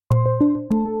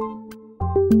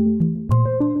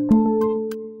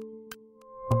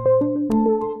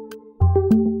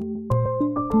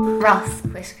Ross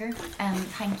Whitaker,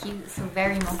 thank you so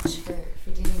very much for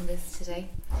doing this today.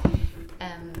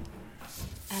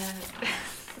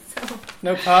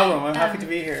 No problem, I'm happy to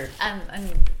be here.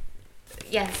 And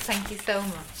yes, thank you so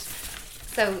much.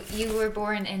 So you were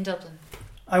born in Dublin?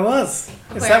 I was.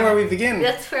 Is that where we begin?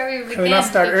 That's where we begin. Can we not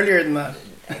start earlier than that?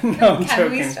 No, I'm Can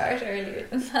joking. we start earlier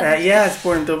than that? Yeah, I was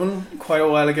born in Dublin quite a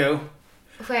while ago.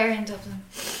 Where in Dublin?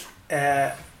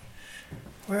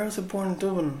 Where was I born in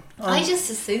Dublin? I just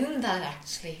assumed that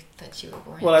actually, that you were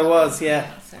born Well, in Dublin. I was,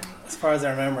 yeah. Sorry. As far as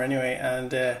I remember anyway.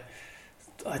 And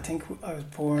I think I was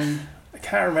born... I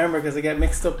can't remember because I get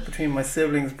mixed up between my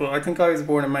siblings, but I think I was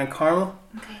born in Mount Carmel,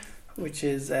 Okay. which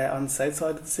is on the south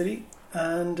side of the city.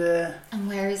 And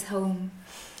where is home?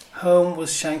 home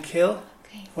was Shankill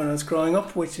Okay. when I was growing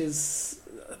up, which is,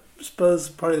 I suppose,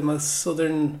 probably the most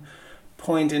southern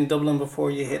point in Dublin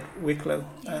before you hit Wicklow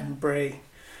and Bray.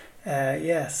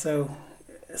 So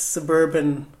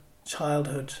suburban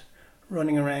childhood,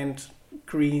 running around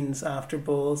greens after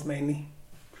balls mainly,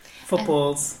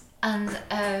 footballs. And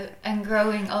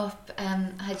growing up,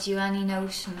 had you any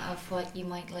notion of what you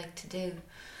might like to do?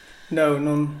 No,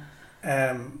 none.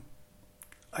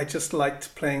 I just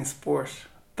liked playing sport.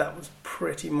 That was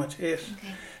pretty much it.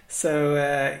 Okay. So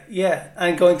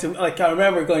and going to I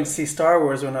remember going to see Star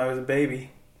Wars when I was a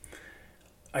baby.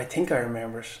 I think I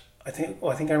remember it. I think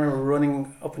I remember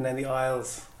running up and down the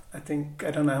aisles. I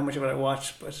don't know how much of it I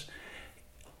watched, but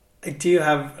I do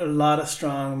have a lot of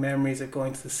strong memories of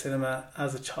going to the cinema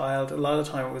as a child. A lot of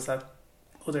the time it was at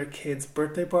other kids'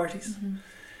 birthday parties,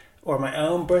 or my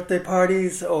own birthday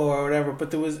parties, or whatever.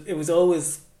 But it was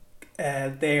always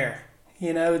there.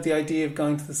 You know, the idea of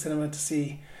going to the cinema to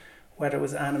see whether it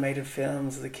was animated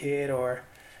films as a kid or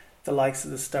the likes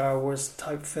of the Star Wars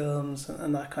type films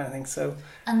and that kind of thing. So,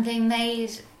 and they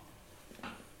made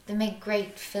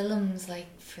great films like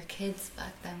for kids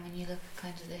back then. When you look at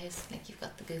kind of the history, like you've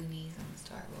got the Goonies and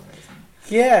Star Wars and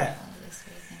all those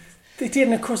sort of things. They did,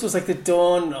 and of course it was like the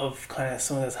dawn of kind of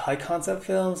some of those high concept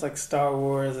films like Star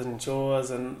Wars and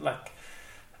Jaws, and like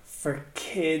for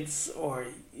kids or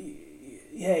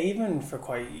even for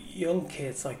quite young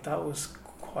kids, like that was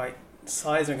quite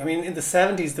seismic. I mean, in the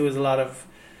 70s there was a lot of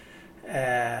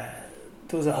there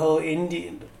was a whole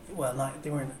Indian, they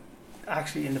weren't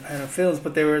actually independent films,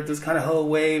 but there's kind of whole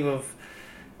wave of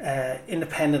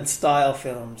independent style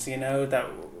films, you know, that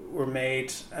were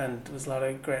made, and there was a lot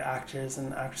of great actors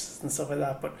and actresses and stuff like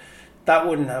that, but that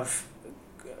wouldn't have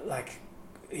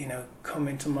come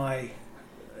into my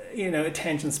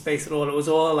attention space at all. It was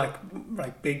all like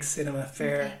big cinema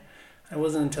fare. Okay. It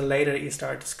wasn't until later that you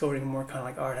start discovering more kind of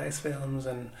like art house films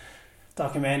and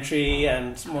documentary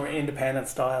and more independent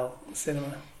style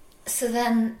cinema. So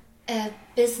then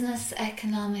business,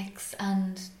 economics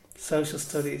and social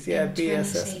studies, in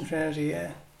BSS in Trinity,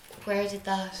 Where did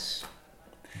that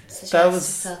suggest that was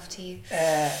itself to you?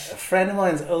 A friend of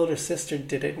mine's older sister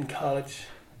did it in college,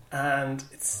 and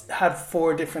it's had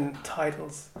 4 different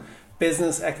titles: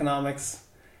 business, economics,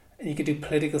 and you could do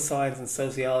political science and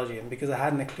sociology. And because I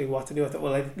hadn't a clue what to do, I thought,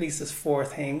 well, at least there's 4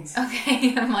 things.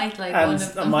 Okay, I might like one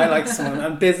of them. I might like someone.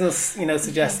 And business,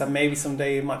 suggests that maybe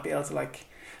someday you might be able to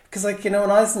because when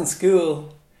I was in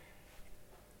school,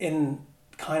 in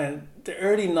kind of the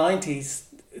early 90s,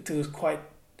 there was quite,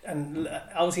 and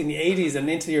obviously in the 80s and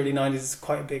into the early 90s,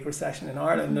 quite a big recession in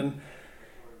Ireland. And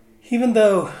even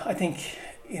though I think,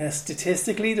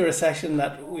 statistically the recession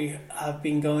that we have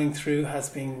been going through has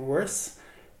been worse,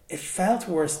 it felt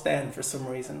worse then for some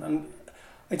reason. And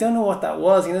I don't know what that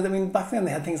was. Back then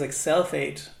they had things like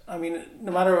self-aid.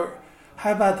 No matter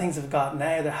how bad things have got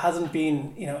now, there hasn't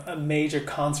been, a major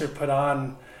concert put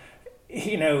on,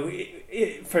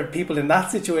 for people in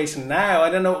that situation now. I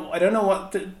don't know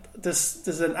what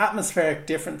there's an atmospheric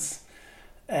difference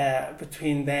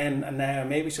between then and now.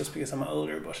 Maybe it's just because I'm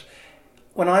older, but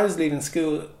when I was leaving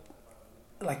school,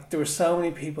 there were so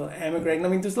many people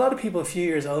emigrating. There's a lot of people a few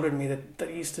years older than me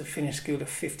that used to finish school at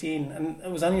 15, and it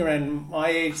was only around my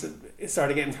age that it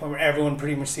started getting to the point where everyone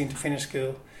pretty much seemed to finish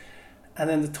school. And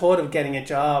then the thought of getting a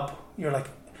job, you're like,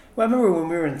 well, I remember when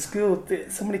we were in school,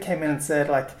 somebody came in and said,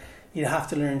 you have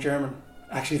to learn German.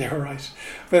 Actually, they were right.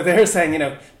 But they were saying,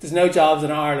 there's no jobs in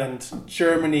Ireland.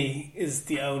 Germany is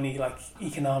the only,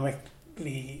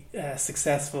 economically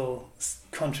successful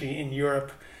country in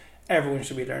Europe. Everyone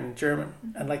should be learning German.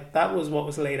 And, that was what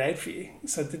was laid out for you.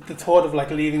 So the thought of,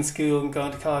 leaving school and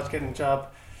going to college, getting a job,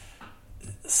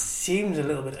 seemed a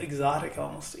little bit exotic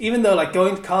almost. Even though,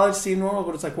 going to college seemed normal,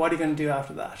 but it's what are you going to do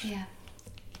after that? Yeah.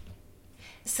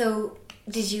 So,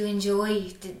 did you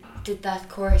enjoy, did that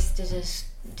course, did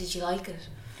you like it?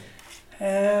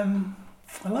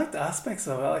 I liked aspects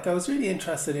of it. Like, I was really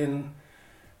interested in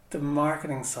the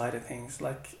marketing side of things.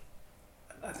 Like,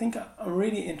 I think I'm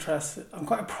really interested. I'm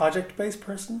quite a project-based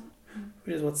person,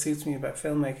 which is what suits me about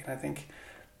filmmaking, I think.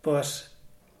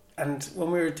 And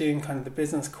when we were doing kind of the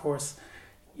business course,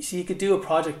 you could do a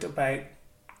project about,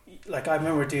 like, I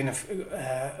remember doing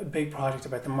a big project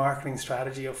about the marketing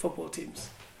strategy of football teams,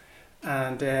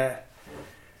 and that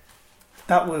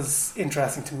was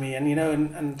interesting to me. And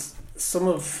and some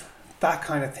of that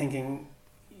kind of thinking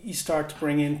you start to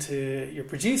bring into your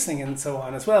producing and so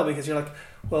on as well, because you're like,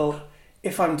 well,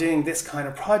 if I'm doing this kind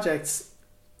of projects,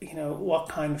 what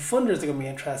kind of funders are going to be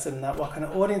interested in that? What kind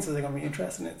of audiences are going to be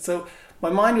interested in it? So my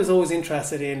mind was always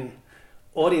interested in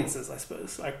audiences, I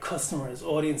suppose, like customers,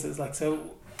 audiences. Like, so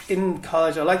in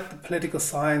college, I liked the political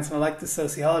science and I liked the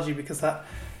sociology because that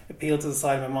appealed to the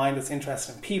side of my mind that's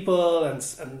interested in people and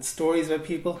stories about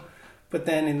people. But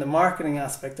then in the marketing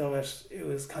aspect of it, it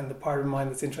was kind of the part of my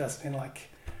mind that's interested in like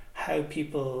how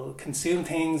people consume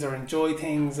things or enjoy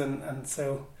things. And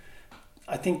so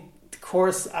I think the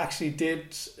course actually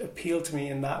did appeal to me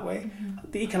in that way.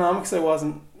 Mm-hmm. The economics,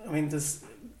 there's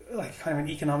like kind of an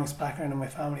economics background in my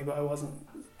family, but I wasn't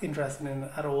interested in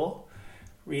it at all,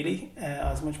 really.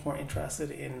 I was much more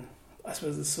interested in, I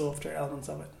suppose, the softer elements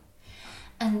of it.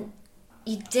 And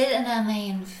you did an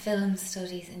MA in film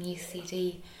studies in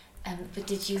UCD, but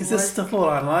did you? Is this stuff all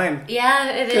online?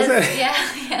 Yeah, it is.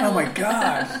 Yeah. Oh my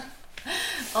god!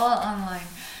 All online.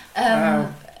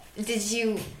 Wow.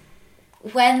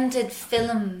 When did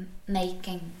film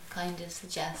making kind of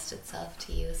suggest itself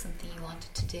to you as something you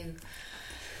wanted to do?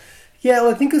 Yeah,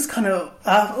 well, I think it was kind of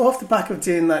off the back of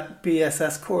doing that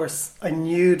BSS course. I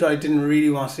knew that I didn't really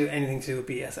want to do anything to do with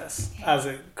BSS as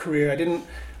a career. I didn't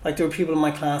like. There were people in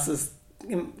my classes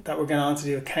that were going on to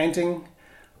do accounting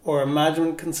or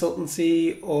management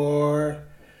consultancy or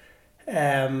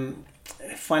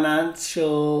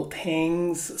financial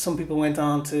things. Some people went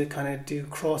on to kind of do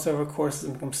crossover courses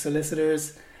and become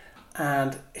solicitors,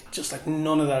 and it just like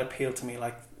none of that appealed to me.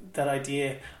 Like that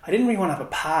idea, I didn't really want to have a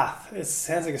path. It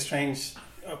sounds like a strange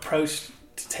approach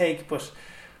to take, but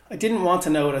I didn't want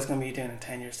to know what I was going to be doing in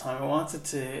 10 years' time. I wanted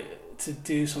to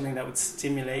do something that would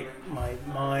stimulate my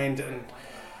mind and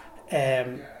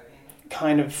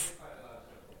kind of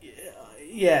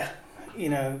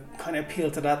kind of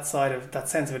appeal to that side of that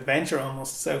sense of adventure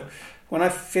almost. So when I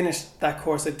finished that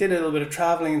course, I did a little bit of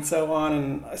traveling and so on,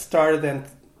 and I started then,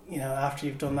 after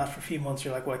you've done that for a few months,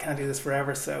 you're like, well, I can't do this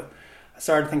forever. So I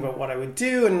started to think about what I would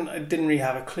do, and I didn't really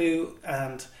have a clue,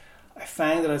 and I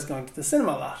found that I was going to the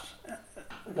cinema a lot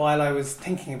while I was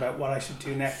thinking about what I should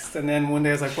do next. And then one day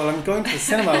I was like, well, I'm going to the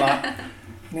cinema a lot,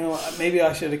 maybe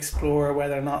I should explore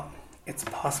whether or not it's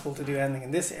possible to do anything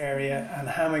in this area, and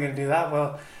how am I going to do that?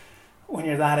 Well, when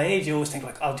you're that age, you always think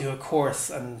like, I'll do a course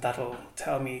and that'll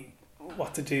tell me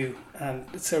what to do, and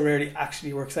it so rarely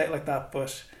actually works out like that.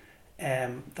 But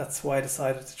that's why I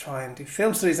decided to try and do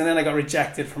film studies, and then I got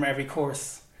rejected from every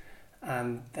course,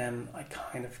 and then I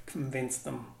kind of convinced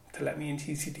them to let me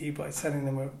into UCD by sending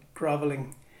them a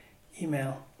grovelling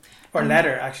email or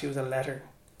letter. Actually, it was a letter.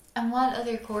 And what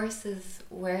other courses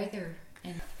were there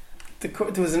in?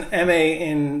 There was an MA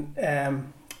in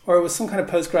or it was some kind of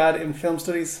postgrad in film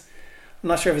studies. I'm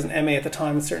not sure if it was an MA at the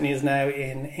time. It certainly is now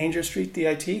in Ainger Street,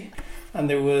 DIT. And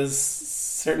there was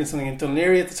certainly something in Dún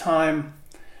Laoghaire at the time.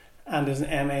 And there's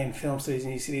an MA in film studies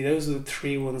in UCD. Those are the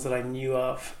three ones that I knew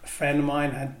of. A friend of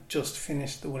mine had just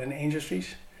finished the one in Ainger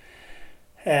Street.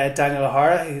 Daniel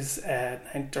O'Hara, who's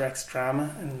directs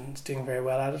drama and is doing very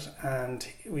well at it. And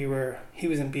he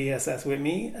was in BSS with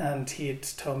me, and he had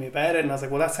told me about it. And I was like,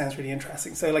 well, that sounds really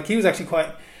interesting. So like, he was actually quite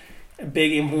a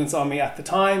big influence on me at the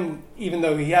time, even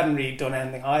though he hadn't really done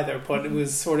anything either. But it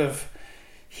was sort of,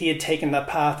 he had taken that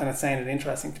path and it sounded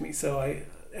interesting to me. So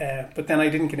but then I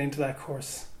didn't get into that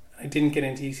course. I didn't get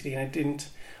into UCD, and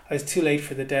I was too late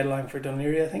for the deadline for Dún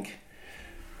Laoghaire, I think.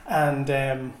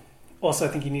 And also I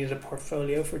think you needed a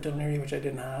portfolio for Dún Laoghaire, which I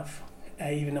didn't have.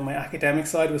 Even though my academic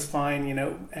side was fine,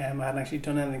 I hadn't actually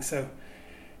done anything. So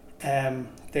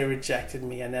they rejected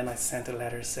me, and then I sent a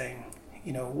letter saying,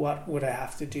 what would I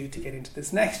have to do to get into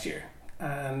this next year?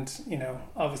 And,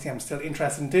 obviously I'm still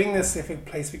interested in doing this if a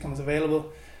place becomes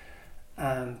available.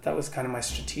 And that was kind of my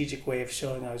strategic way of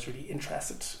showing I was really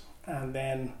interested. And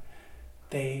then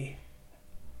they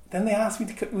asked me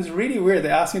to, it was really weird. They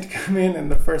asked me to come in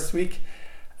the first week.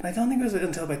 And I don't think it was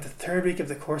until about the third week of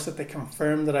the course that they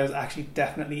confirmed that I was actually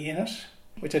definitely in it,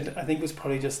 which I think was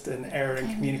probably just an error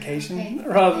in communication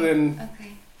rather than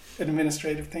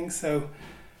administrative things. So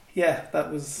yeah,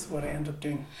 that was what I ended up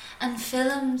doing. And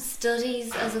film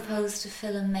studies as opposed to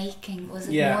film making, was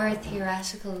it more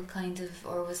theoretical kind of,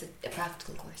 or was it a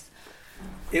practical course?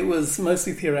 It was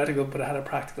mostly theoretical, but it had a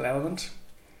practical element.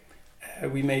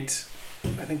 We made,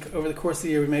 I think over the course of the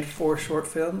year, we made 4 short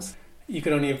films. You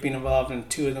could only have been involved in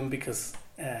 2 of them because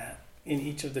in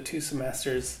each of the 2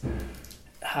 semesters,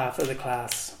 half of the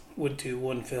class would do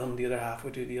one film, the other half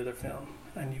would do the other film,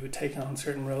 and you would take on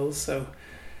certain roles. So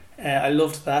I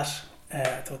loved that.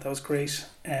 I thought that was great.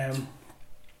 I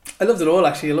loved it all,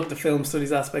 actually. I loved the film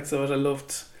studies aspects of it. I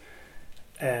loved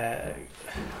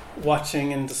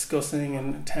watching and discussing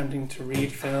and attempting to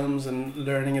read films and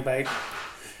learning about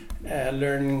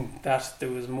learning that there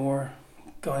was more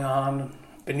going on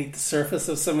beneath the surface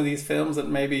of some of these films that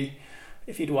maybe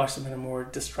if you'd watched them in a more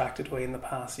distracted way in the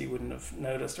past you wouldn't have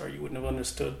noticed or you wouldn't have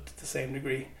understood to the same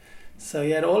degree. So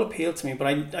yeah, it all appealed to me, but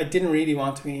I didn't really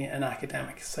want to be an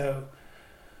academic, so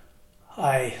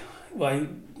I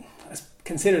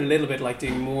considered a little bit like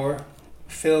doing more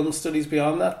film studies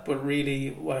beyond that, but really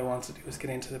what I wanted to do was get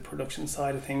into the production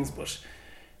side of things. But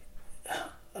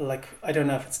like, I don't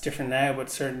know if it's different now, but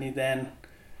certainly then,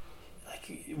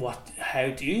 like, how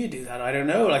do you do that? I don't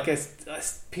know. Like,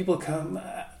 as people come,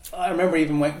 I remember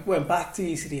even went back to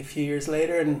UCD a few years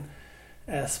later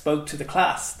and spoke to the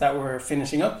class that were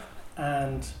finishing up,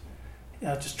 and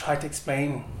just tried to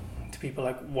explain to people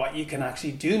like what you can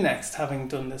actually do next, having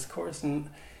done this course. And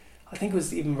I think it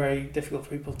was even very difficult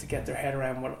for people to get their head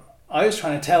around what I was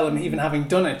trying to tell them, even having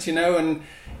done it, and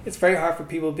it's very hard for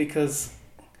people because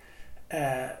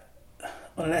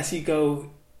unless you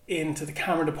go into the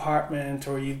camera department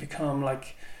or you become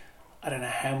like, I don't know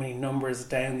how many numbers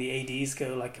down the ADs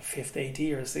go, like a 5th AD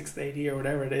or a 6th AD or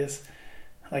whatever it is,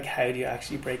 like how do you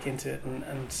actually break into it,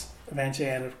 and eventually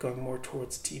I ended up going more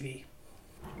towards TV.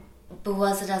 But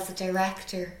was it as a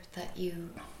director that you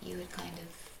had kind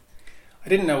of... I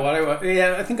didn't know what I wanted.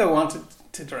 Yeah, I think I wanted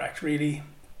to direct, really.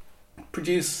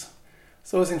 Produce.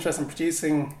 So I was interested in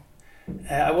producing.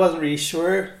 I wasn't really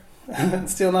sure,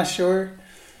 still not sure,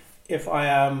 if I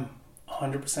am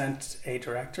 100% a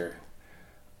director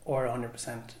or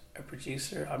 100% a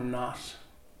producer. I'm not.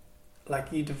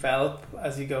 Like, you develop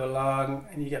as you go along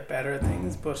and you get better at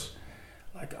things, but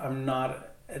like, I'm not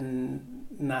a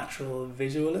natural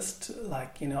visualist.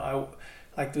 Like,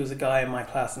 like there was a guy in my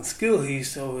class in school who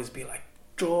used to always be like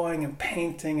drawing and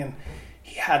painting, and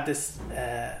he had this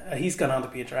he's gone on to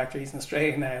be a director. He's in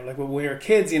Australia now. Like, when we were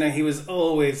kids, he was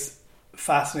always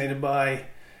fascinated by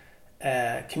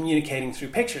communicating through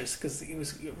pictures, because he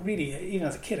was really, even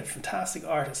as a kid, a fantastic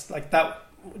artist. Like, that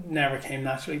never came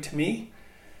naturally to me.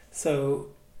 So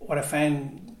what I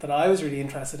found that I was really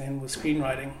interested in was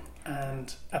screenwriting,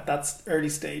 and at that early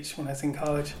stage when I was in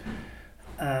college.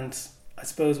 And I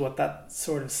suppose what that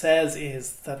sort of says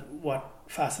is that what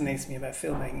fascinates me about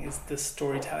filming is the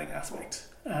storytelling aspect,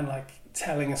 and like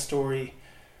telling a story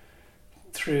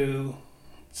through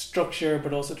structure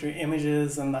but also through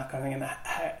images and that kind of thing, and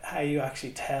how you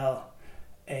actually tell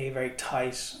a very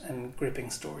tight and gripping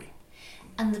story.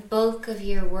 And the bulk of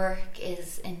your work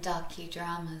is in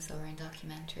docudramas or in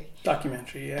documentary?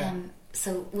 Documentary, yeah.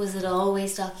 So was it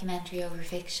always documentary over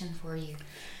fiction for you?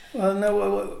 Well,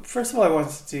 no. First of all, I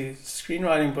wanted to do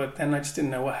screenwriting, but then I just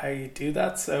didn't know how you do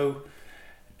that. So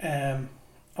I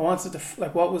wanted to,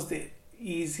 what was the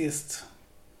easiest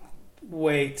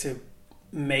way to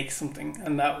make something?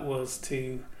 And that was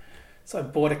so I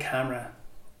bought a camera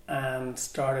and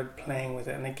started playing with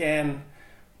it. And again,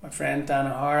 my friend Dan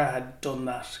O'Hara had done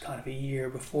that kind of a year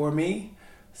before me,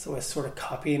 so I was sort of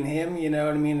copying him, you know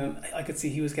what I mean? And I could see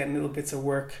he was getting little bits of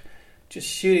work just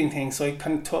shooting things, so I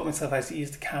kind of taught myself how to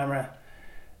use the camera.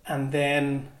 And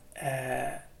then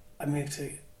I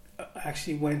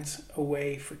actually went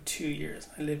away for 2 years.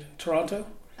 I lived in Toronto.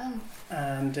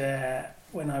 And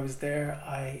when I was there,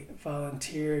 I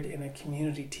volunteered in a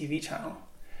community TV channel,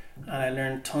 and I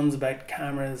learned tons about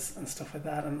cameras and stuff like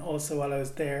that. And also, while I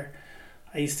was there,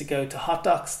 I used to go to Hot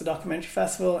Docs, the documentary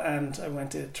festival, and I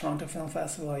went to Toronto Film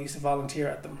Festival. I used to volunteer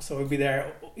at them, so I'd be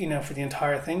there, for the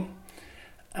entire thing.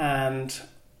 And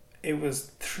it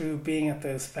was through being at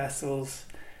those festivals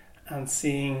and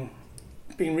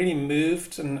being really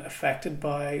moved and affected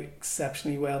by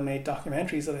exceptionally well-made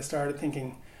documentaries that I started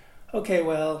thinking, okay,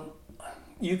 well,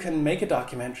 you can make a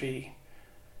documentary.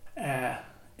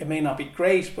 It may not be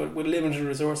great, but with limited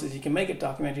resources, you can make a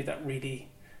documentary that really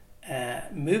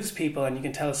moves people, and you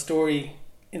can tell a story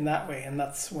in that way. And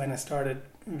that's when I started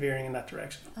veering in that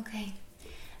direction. Okay.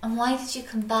 And why did you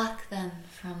come back then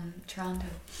from Toronto?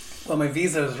 Well, my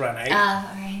visa was run out.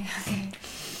 Alright, okay.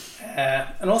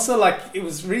 And also, it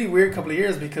was really weird couple of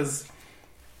years, because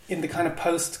in the kind of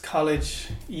post-college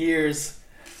years,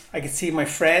 I could see my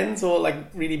friends all like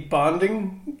really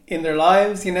bonding in their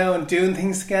lives, you know, and doing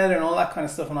things together and all that kind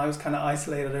of stuff. And I was kind of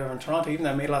isolated over in Toronto, even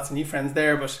though I made lots of new friends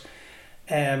there. But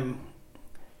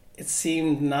it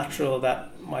seemed natural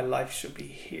that my life should be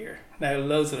here. Now,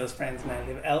 loads of those friends now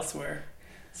live elsewhere,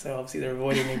 so obviously they're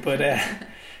avoiding me. But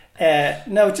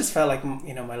no, it just felt like,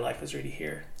 you know, my life was really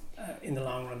here in the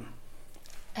long run.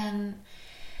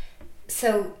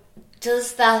 So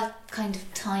does that kind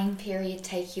of time period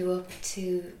take you up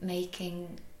to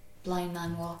making Blind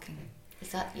Man Walking? Is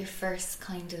that your first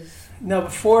kind of... No,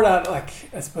 before that, like,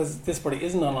 I suppose this probably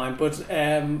isn't online, but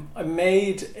I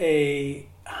made a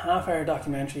half-hour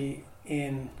documentary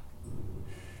in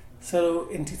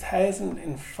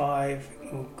 2005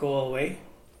 in Galway.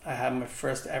 I had my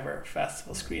first ever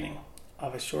festival screening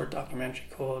of a short documentary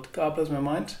called God Blows My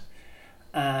Mind.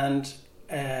 And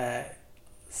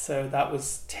so that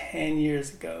was 10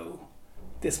 years ago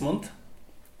this month.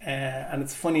 And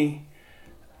it's funny,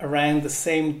 around the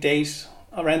same date,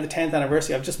 around the 10th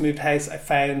anniversary, I've just moved house. I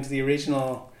found the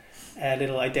original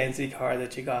little identity card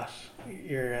that you got,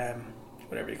 your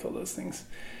whatever you call those things.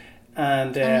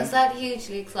 And was that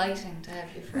hugely exciting to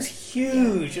have your first? It was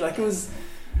huge. Yeah. Like, it was,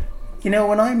 you know,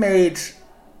 when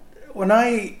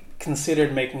I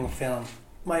considered making a film,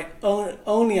 my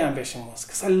only ambition was,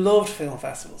 because I loved film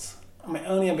festivals, and my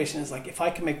only ambition is like, if I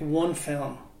can make one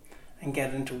film and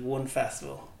get it into one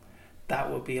festival, that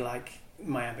would be like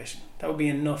my ambition. That would be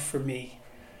enough for me.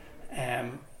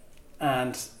 And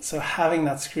so having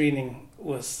that screening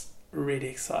was really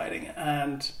exciting.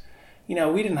 And, you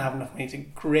know, we didn't have enough money to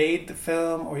grade the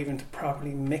film or even to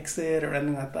properly mix it or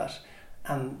anything like that.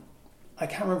 And I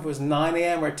can't remember if it was 9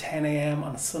 a.m. or 10 a.m.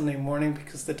 on a Sunday morning,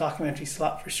 because the documentary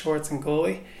slot for shorts in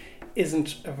Galway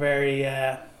isn't a very,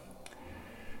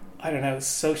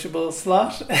 sociable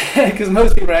slot, because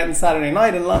most people are out on Saturday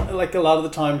night, and like a lot of the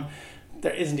time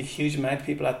there isn't a huge amount of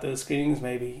people at those screenings,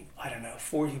 maybe,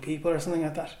 40 people or something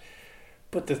like that.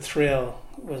 But the thrill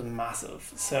was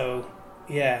massive. So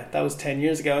yeah, that was 10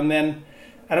 years ago. And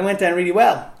it went down really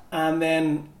well. And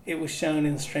then it was shown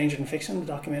in Stranger Than Fiction, the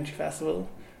documentary festival,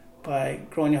 by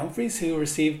Gráinne Humphreys, who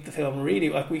received the film really,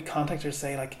 like, we contacted her to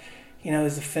say, like, you know,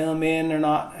 is the film in or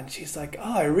not? And she's like,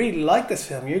 oh, I really like this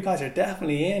film. You guys are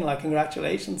definitely in, like,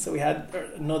 congratulations. So we had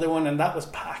another one, and that was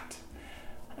packed.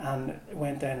 And it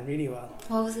went down really well.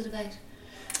 What was it about?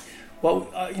 Well,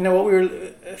 a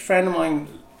friend of mine,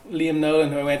 Liam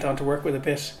Nolan, who I went on to work with a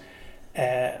bit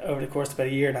over the course of about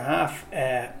a year and a half,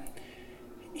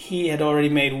 he had already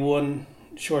made one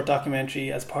short documentary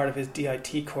as part of his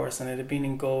DIT course, and it had been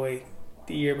in Galway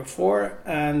the year before,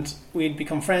 and we'd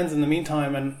become friends in the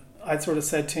meantime. And I'd sort of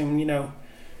said to him, you know,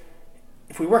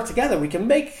 if we work together, we can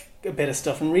make a bit of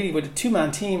stuff. And really, with a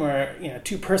two-man team or, you know,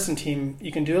 two-person team,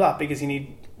 you can do a lot, because you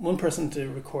need one person to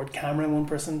record camera and one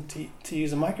person to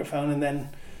use a microphone, and then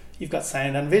you've got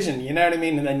sound and vision, you know what I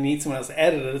mean? And then you need someone else to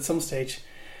edit it at some stage.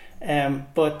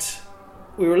 But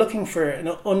we were looking for an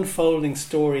unfolding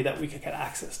story that we could get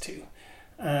access to.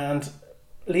 And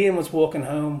Liam was walking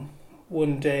home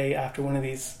one day after one of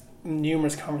these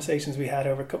numerous conversations we had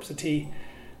over cups of tea,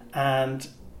 and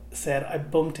said, I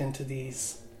bumped into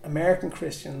these American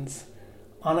Christians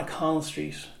on a Collins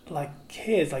Street, like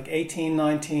kids, like 18,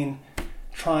 19,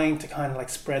 trying to kind of like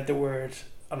spread the word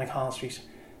on a Collins Street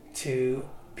to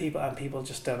people, and people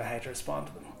just don't know how to respond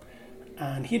to them.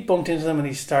 And he'd bumped into them, and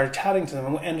he started chatting to them,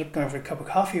 and we ended up going for a cup of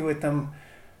coffee with them.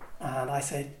 And I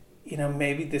said, you know,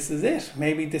 maybe this is it.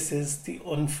 Maybe this is the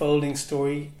unfolding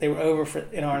story. They were over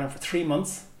in Ireland for 3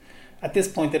 months. At this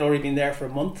point, they'd already been there for a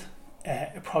month.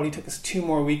 It probably took us 2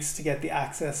 more weeks to get the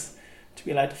access to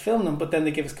be allowed to film them, but then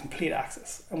they gave us complete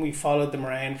access. And we followed them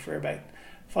around for about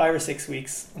 5 or 6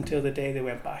 weeks until the day they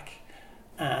went back,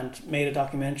 and made a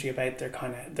documentary about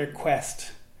their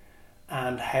quest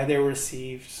and how they were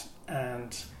received,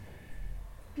 and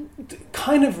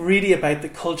kind of really about the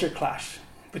culture clash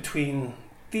between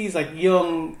these like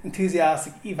young,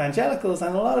 enthusiastic evangelicals,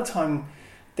 and a lot of time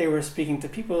they were speaking to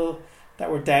people that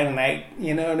were down and out,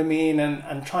 you know what I mean,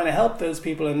 and trying to help those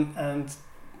people, and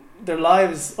their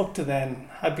lives up to then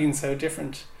had been so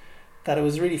different that it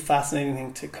was a really fascinating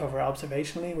thing to cover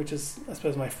observationally, which is, I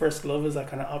suppose, my first love, is that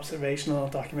kind of observational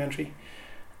documentary.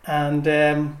 And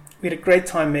we had a great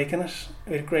time making it,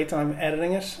 we had a great time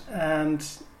editing it, and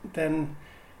then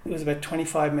it was about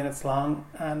 25 minutes long,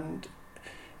 and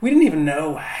we didn't even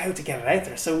know how to get it out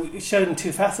there. So we showed in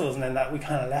 2 festivals, and then that we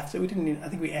kind of left it. I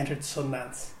think we entered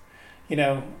Sundance. You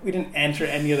know, we didn't enter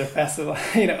any other festival.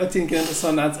 You know, I didn't get into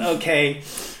Sundance. Okay,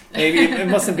 maybe it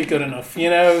mustn't be good enough, you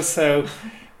know. So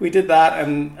we did that,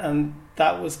 and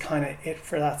that was kind of it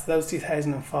for that. So that was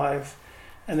 2005.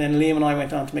 And then Liam and I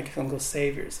went on to make a film called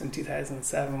Saviours in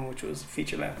 2007, which was a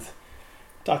feature-length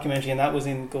documentary, and that was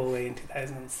in Galway in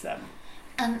 2007.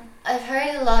 And I've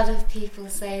heard a lot of people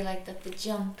say like that the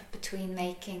jump between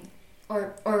making,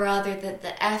 or rather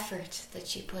the effort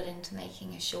that you put into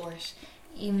making a short,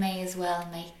 you may as well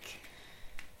make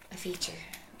a feature.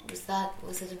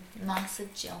 Was it a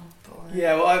massive jump? Or?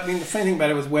 Yeah, well, I mean, the funny thing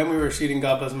about it was when we were shooting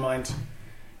God Blows My Mind,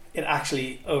 it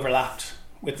actually overlapped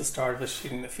with the start of us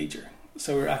shooting the feature.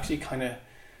 So we were actually kind of,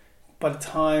 by the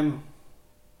time,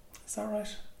 is that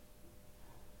right?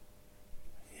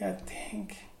 Yeah, I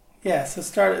think. Yeah, so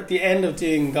start at the end of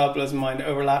doing God Blows My Mind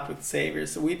overlapped with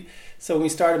Saviours. So when we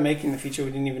started making the feature,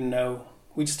 we didn't even know.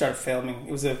 We just started filming.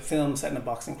 It was a film set in a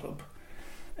boxing club,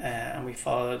 and we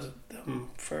followed them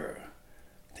for,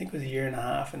 I think it was a year and a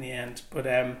half in the end. But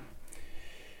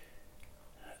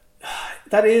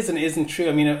that is and isn't true.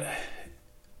 I mean,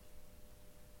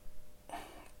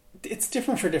 it's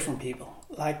different for different people.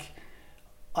 Like,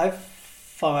 I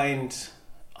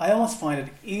almost find it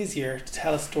easier to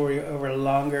tell a story over a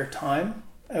longer time,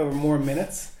 over more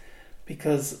minutes,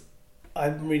 because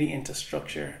I'm really into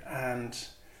structure and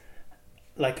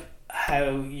like how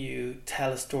you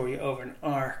tell a story over an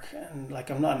arc. And like,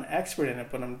 I'm not an expert in it,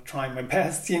 but I'm trying my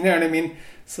best, you know what I mean?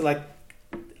 So like,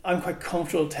 I'm quite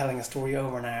comfortable telling a story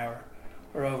over an hour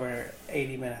or over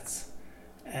 80 minutes.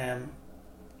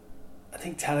 I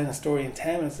think telling a story in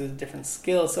 10 minutes is a different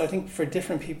skill. So I think for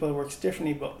different people it works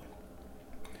differently, but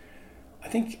I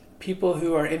think people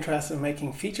who are interested in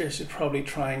making features should probably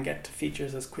try and get to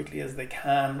features as quickly as they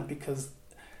can, because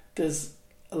there's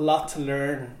a lot to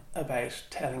learn about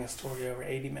telling a story over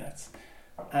 80 minutes.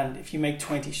 And if you make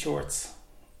 20 shorts,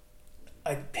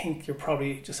 I think you're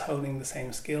probably just honing the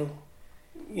same skill,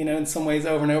 you know, in some ways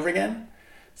over and over again.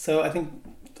 So I think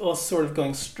us sort of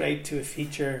going straight to a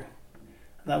feature,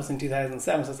 and that was in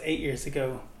 2007, so that's 8 years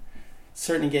ago,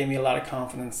 certainly gave me a lot of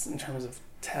confidence in terms of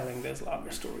telling those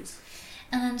longer stories.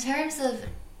 And in terms of,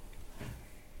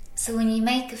 so when you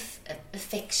make a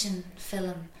fiction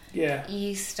film, yeah,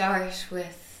 you start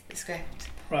with the script,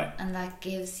 right, and that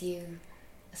gives you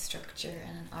a structure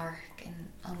and an arc, and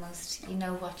almost you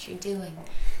know what you're doing.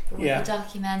 But with a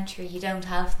documentary, you don't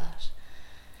have that.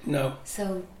 No.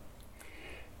 So,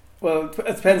 well,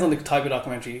 it depends on the type of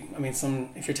documentary. I mean,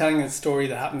 if you're telling a story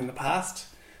that happened in the past,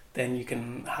 then you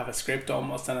can have a script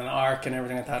almost and an arc and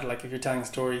everything like that. Like if you're telling a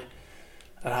story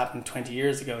that happened 20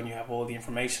 years ago and you have all the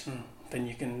information, then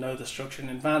you can know the structure in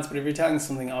advance. But if you're telling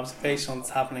something observational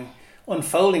that's happening,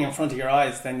 unfolding in front of your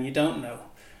eyes, then you don't know.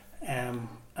 And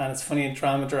it's funny, a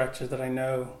drama director that I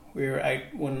know, we were out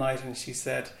one night and she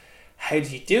said, how do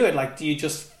you do it? Like, do you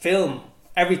just film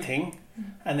everything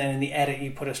and then in the edit you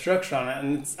put a structure on it?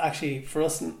 And it's actually, for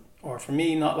us, or for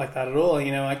me, not like that at all.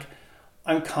 You know, like,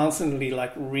 I'm constantly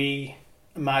like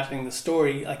reimagining the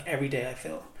story like every day I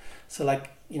film. So like,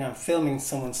 you know, I'm filming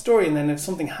someone's story, and then if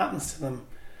something happens to them,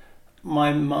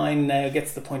 my mind now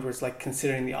gets to the point where it's like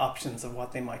considering the options of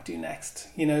what they might do next,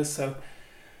 you know. So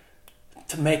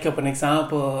to make up an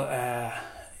example,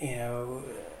 you know,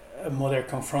 a mother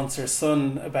confronts her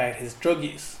son about his drug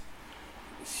use.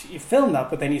 You film that,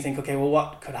 but then you think, okay, well,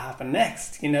 what could happen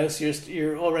next? You know, so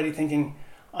you're already thinking,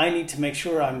 I need to make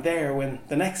sure I'm there when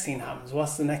the next scene happens.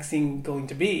 What's the next scene going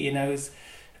to be? You know, is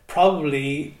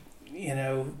probably, you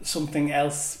know, something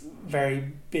else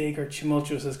very big or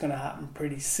tumultuous is going to happen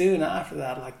pretty soon after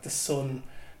that. Like the son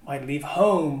might leave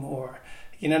home, or,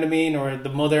 you know what I mean? Or the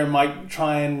mother might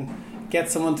try and get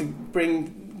someone to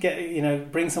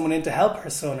bring someone in to help her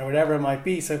son, or whatever it might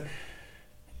be. So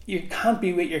you can't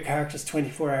be with your characters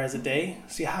 24 hours a day.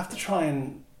 So you have to try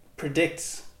and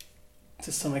predict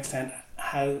to some extent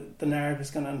how the narrative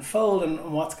is going to unfold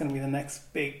and what's going to be the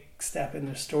next big step in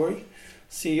their story.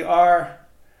 So you are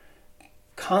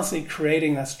constantly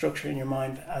creating that structure in your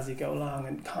mind as you go along,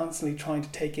 and constantly trying to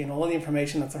take in all the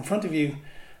information that's in front of you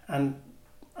and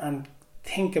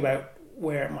think about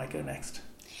where it might go next.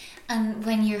 And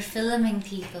when you're filming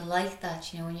people like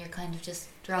that, you know, when you're kind of just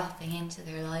dropping into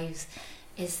their lives,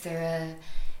 is there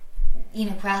a, you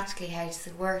know, practically how does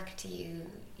it work?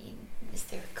 Is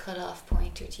there a cut-off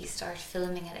point, or do you start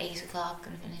filming at 8 o'clock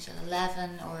and finish at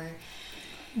 11, or...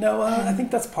 No, I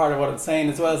think that's part of what I'm saying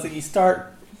as well, is that you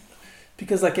start,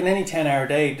 because like in any 10-hour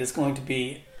day, there's going to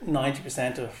be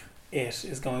 90% of it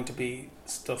is going to be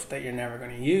stuff that you're never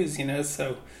going to use, you know.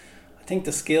 So I think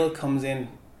the skill comes in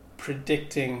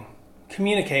predicting,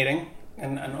 communicating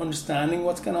and understanding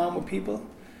what's going on with people.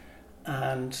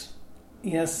 And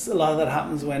yes, a lot of that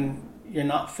happens when you're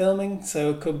not filming.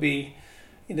 So it could be,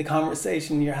 in the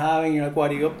conversation you're having, you're like, what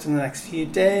are you up to in the next few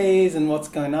days and what's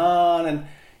going on? And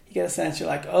you get a sense, you're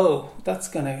like, oh, that's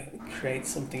going to create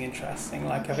something interesting.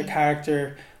 Like, I have a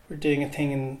character, we're doing a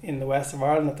thing in the west of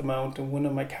Ireland at the moment, and one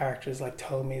of my characters like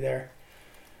told me there,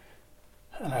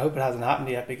 and I hope it hasn't happened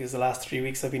yet because the last 3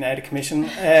 weeks I've been out of commission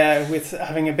with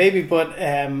having a baby, but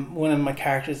one of my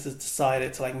characters has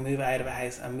decided to like move out of a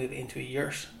house and move into a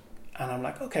yurt. And I'm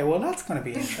like, okay, well, that's going to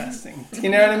be interesting. You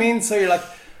know what I mean? So you're like,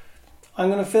 I'm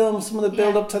going to film some of the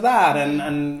build up to that,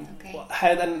 and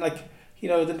how then, like, you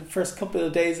know, the first couple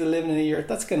of days of living in a yurt,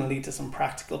 that's going to lead to some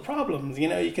practical problems. You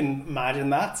know, you can imagine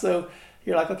that. So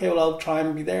you're like, okay, well, I'll try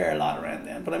and be there a lot around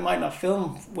then, but I might not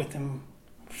film with him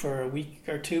for a week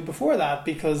or two before that,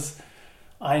 because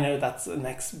I know that's the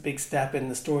next big step in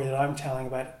the story that I'm telling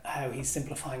about how he's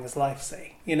simplifying his life,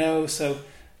 say, you know. So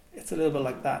it's a little bit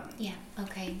like that. Yeah,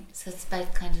 okay. So it's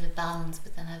about kind of a balance,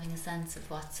 but then having a sense of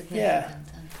what's significant.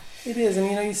 Yeah, and it is. And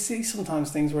you know, you see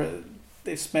sometimes things where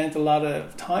they've spent a lot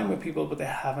of time with people, but they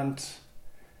haven't,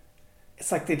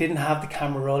 it's like they didn't have the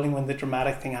camera rolling when the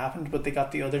dramatic thing happened, but they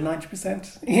got the other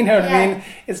 90%. You know what I mean?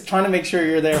 It's trying to make sure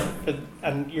you're there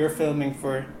and you're filming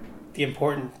for the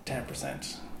important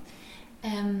 10%.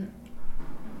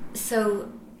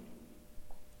 So,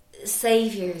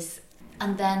 Saviours,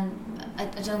 and then, I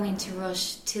don't mean to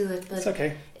rush to it, but it's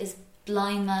okay. Is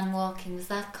Blind Man Walking, was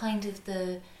that kind of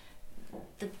the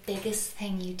biggest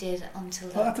thing you did until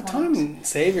that point? Well, at the time,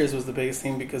 Saviours was the biggest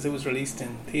thing because it was released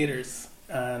in theatres,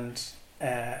 and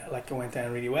like it went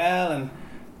down really well, and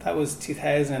that was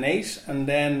 2008. And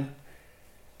then,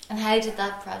 and how did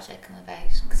that project come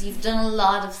about? Because you've done a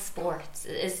lot of sports.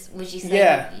 Would you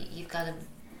say you've got a...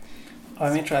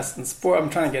 I'm interested in sport.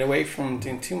 I'm trying to get away from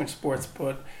doing too much sports,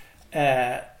 but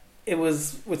it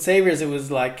was with Saviours, it was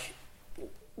like,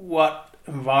 what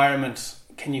environment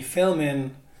can you film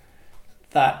in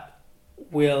that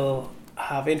will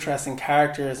have interesting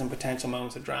characters and potential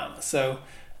moments of drama? So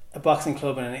a boxing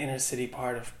club in an inner city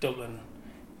part of Dublin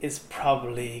is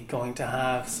probably going to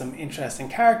have some interesting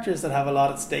characters that have a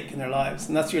lot at stake in their lives,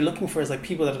 and that's what you're looking for, is like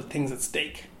people that have things at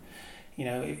stake. You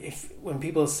know, if when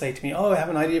people say to me, oh, I have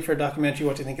an idea for a documentary,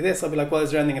 what do you think of this? I'll be like, well,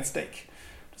 is there anything at stake?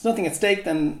 If there's nothing at stake,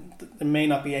 then there may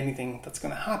not be anything that's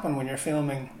going to happen when you're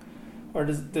filming, or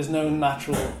there's no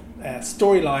natural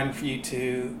storyline for you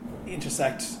to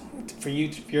intersect, for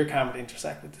your camera to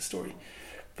intersect with the story.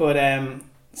 But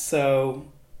so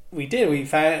we did.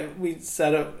 We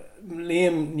set up.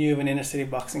 Liam knew of an inner city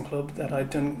boxing club that I'd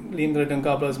done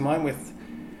God Blows Mine with,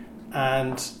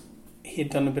 and he'd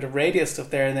done a bit of radio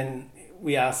stuff there, and then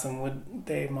we asked them would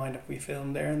they mind if we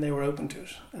filmed there, and they were open to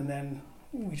it. And then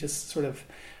we just sort of,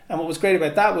 and what was great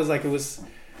about that was like,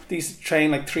 they used to train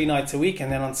like 3 nights a week,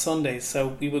 and then on Sundays,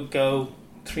 so we would go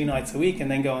 3 nights a week and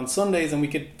then go on Sundays, and we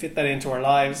could fit that into our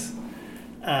lives.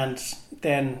 And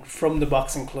then from the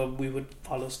boxing club we would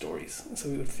follow stories, so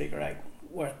we would figure out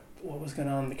what was going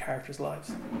on in the characters'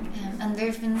 lives. And there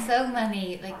have been so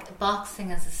many, like,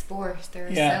 boxing as a sport, there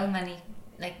are so many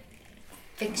like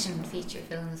fiction feature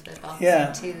films about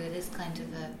boxing too. It is kind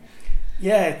of a...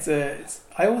 Yeah, it's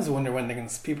I always wonder when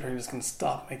people are just going to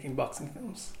stop making boxing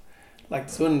films. Like,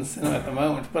 there's one in the cinema at the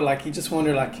moment, but like, you just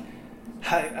wonder, like,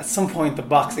 how, at some point the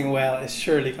boxing well is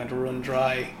surely going to run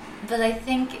dry. But I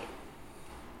think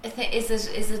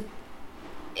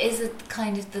is it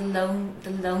kind of the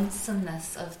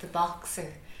lonesomeness of the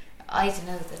boxer? I don't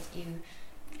know that you...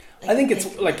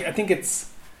 Like, I think it's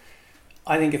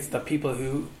the people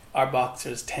who are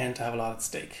boxers tend to have a lot at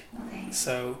stake. Okay.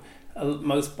 So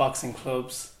most boxing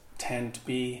clubs tend to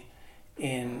be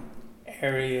in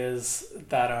areas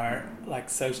that are like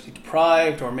socially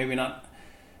deprived, or maybe not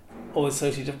always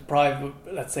socially deprived, but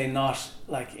let's say not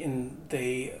like in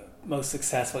the most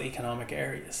successful economic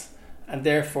areas. And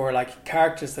therefore, like,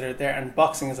 characters that are there, and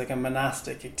boxing is like a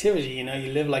monastic activity, you know,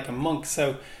 you live like a monk.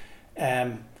 So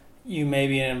you may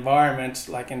be in an environment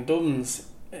like in Dublin's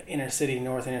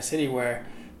north inner city, where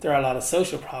there are a lot of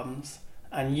social problems,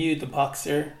 and you, the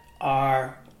boxer,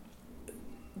 are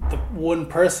the one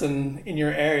person in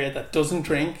your area that doesn't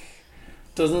drink,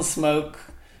 doesn't smoke,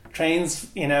 trains,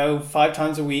 5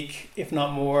 times a week, if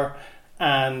not more,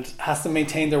 and has to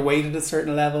maintain their weight at a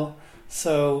certain level.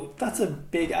 So that's a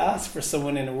big ask for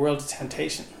someone in a world of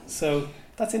temptation. So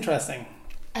that's interesting.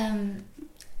 And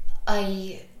now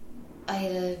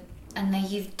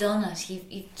you've done it.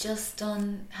 You've just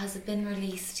done. Has it been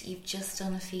released? You've just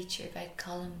done a feature about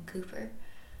Colin Cooper.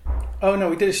 Oh no,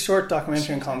 we did a short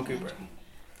documentary on Colin Cooper.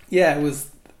 Yeah, it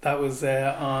was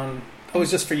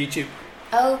just for YouTube.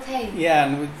 Okay. Yeah,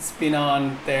 and it's been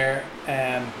on there.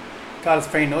 God, it's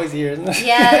very noisy here, isn't it?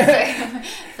 Yeah,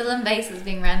 film base is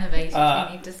being renovated.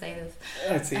 I need to say this.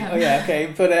 Let's see. Oh yeah,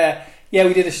 okay. But yeah,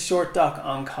 we did a short doc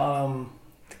on Colm,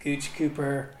 the Gucci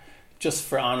Cooper, just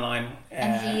for online.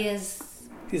 And he's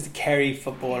the Kerry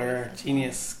footballer,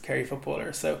 genius Kerry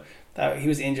footballer. So that he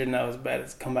was injured and that was about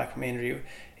to come back from injury.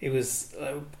 It was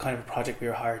kind of a project we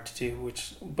were hired to do,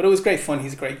 but it was great fun.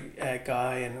 He's a great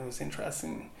guy and it was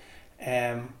interesting.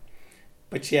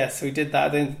 But yeah, so we did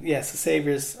that. Then so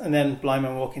Saviours, and then Blind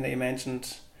Man Walking that you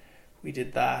mentioned, we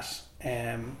did that.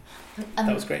 That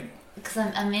was great. Because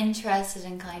I'm interested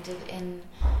in kind of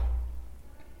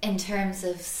in terms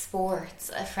of sports.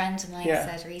 A friend of mine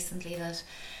said recently that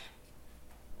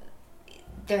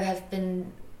there have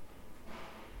been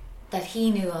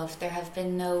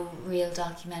no real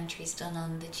documentaries done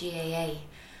on the GAA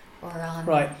or on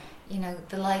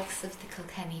the likes of the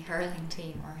Kilkenny hurling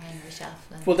team or Henry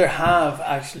Shaflin. Well, there have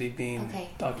actually been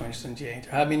documentaries on GAA.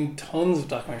 There have been tons of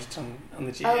documentaries on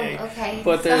the GAA. Oh, okay.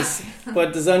 But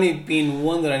there's only been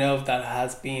one that I know of that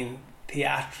has been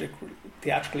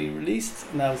theatrically released,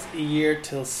 and that was A Year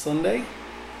Till Sunday,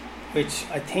 which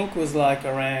I think was like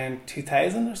around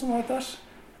 2000 or something like that.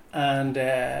 And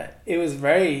it was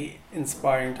very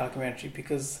inspiring documentary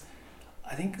because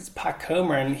I think it's Pat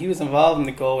Comer, and he was involved in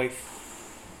the Galway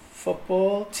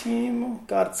football team.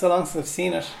 God, it's so long since I've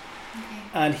seen it. Okay.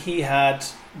 And he had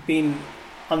been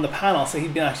on the panel, so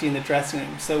he'd been actually in the dressing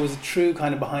room. So it was a true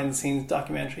kind of behind the scenes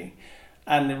documentary,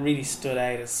 and it really stood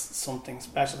out as something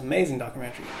special, amazing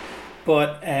documentary.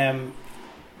 But the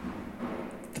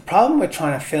problem with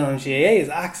trying to film GAA is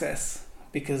access,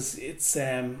 because it's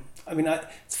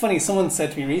it's funny, someone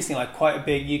said to me recently, like quite a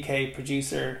big UK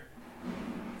producer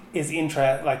is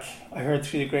like I heard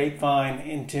through the grapevine,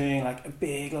 in doing like a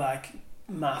big, like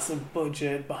massive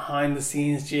budget behind the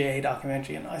scenes GAA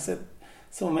documentary. And I said,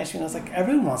 someone mentioned, I was like,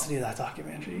 everyone wants to do that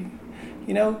documentary.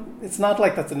 You know, it's not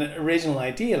like that's an original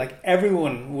idea. Like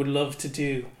everyone would love to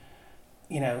do,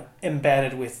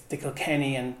 embedded with the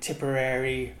Kilkenny and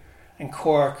Tipperary and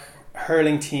Cork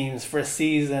hurling teams for a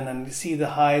season, and see the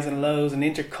highs and lows and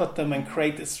intercut them and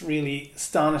create this really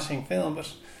astonishing film.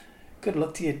 But good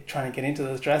luck to you trying to get into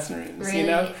those dressing rooms.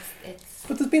 Really,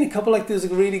 But there's been a couple, like there's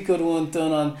a really good one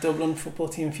done on Dublin football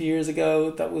team a few years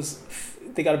ago.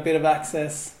 They got a bit of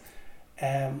access.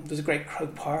 There's a great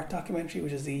Croke Park documentary,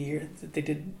 which is the year that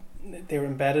they were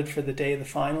embedded for the day of the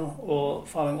final, all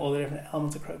following all the different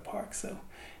elements of Croke Park. So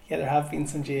yeah, there have been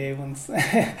some GAA ones.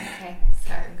 Okay,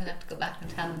 sorry, I'm going to have to go back and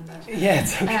tell them that. Yeah,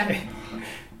 it's okay.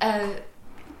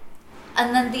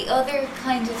 And then the other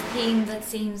kind of theme that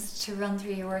seems to run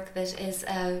through your work a bit is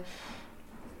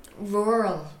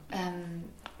rural.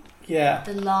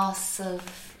 The loss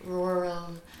of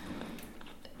rural,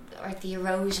 or the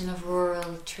erosion of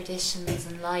rural traditions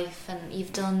and life, and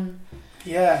you've done...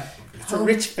 Yeah, it's a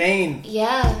rich vein.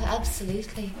 Yeah,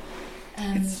 absolutely.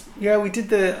 We did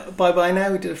the Bye Bye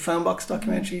Now, we did a Phone Box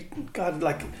documentary. God,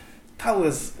 like, that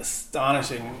was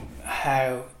astonishing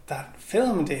how that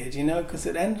film did, because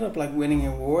it ended up like winning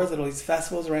awards at all these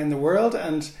festivals around the world,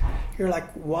 and you're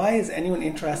like, why is anyone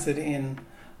interested in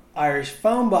Irish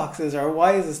phone boxes, or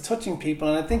why is this touching people?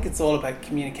 And I think it's all about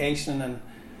communication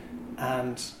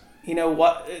and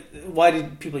why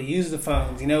did people use the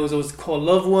phones? Was it always called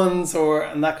loved ones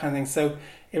and that kind of thing. So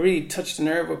it really touched the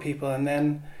nerve with people, and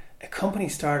then a company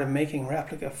started making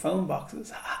replica phone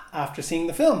boxes after seeing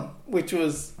the film, which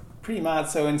was pretty mad.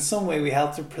 So in some way we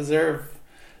helped to preserve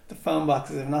the phone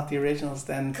boxes, if not the originals,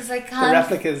 then the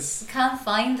replicas. You can't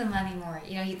find them anymore.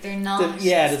 They're not.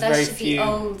 There's very few. The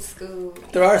old school.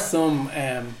 There are some,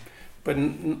 but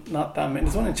not that many.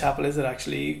 There's one in Chapel, is it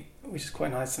actually, which is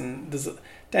quite nice. And there's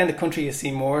down the country you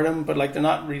see more of them, but like they're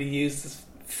not really used as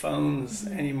phones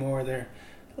anymore. They're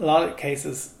a lot of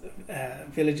cases.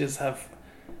 Villages have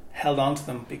held on to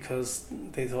them because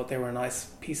they thought they were a nice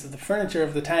piece of the furniture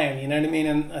of the town. You know what I mean?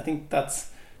 And I think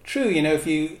that's true. If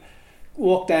you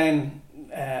walk down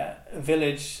a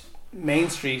village main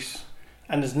street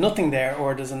and there's nothing there,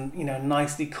 or there's a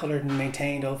nicely coloured and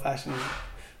maintained old-fashioned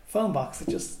phone box,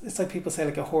 it's like people say,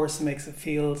 like a horse makes a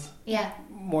field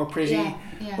more pretty.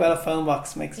 Well, a phone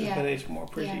box makes a village more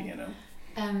pretty.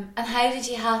 And how did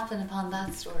you happen upon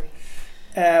that story?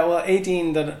 Well,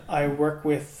 Aideen, that I work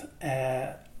with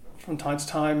from time to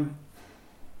time,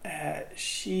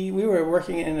 we were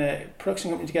working in a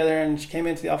production company together, and she came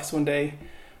into the office one day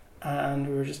and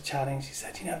we were just chatting. She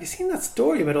said, have you seen that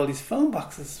story about all these phone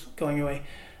boxes going away?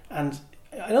 And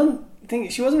I don't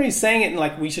think, she wasn't really saying it in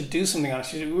like we should do something on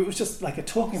it. It was just like a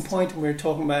talking point, and we were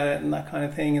talking about it and that kind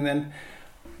of thing. And then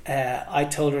I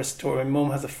told her a story. My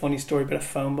mum has a funny story about a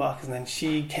phone box, and then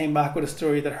she came back with a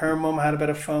story that her mum had about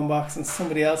a phone box, and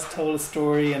somebody else told a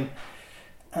story, and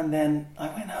then I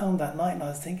went home that night and I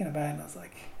was thinking about it, and I was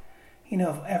like, you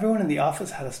know, if everyone in the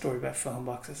office had a story about phone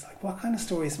boxes, like what kind of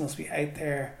stories must be out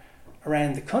there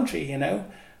around the country, you know?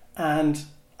 And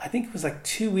I think it was like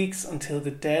 2 weeks until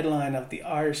the deadline of the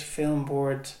Irish Film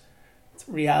Board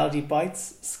Reality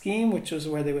Bites scheme, which was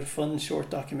where they would fund short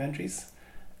documentaries.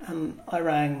 And I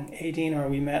rang Aideen, or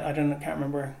we met, I can't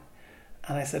remember.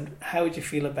 And I said, how would you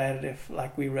feel about it if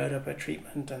like we wrote up a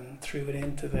treatment and threw it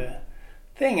into the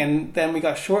thing? And then we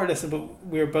got shortlisted, but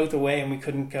we were both away and we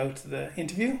couldn't go to the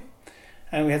interview.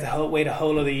 And we had to wait a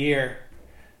whole other year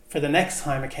for the next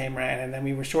time it came around. And then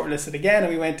we were shortlisted again,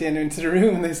 and we went into the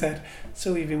room and they said,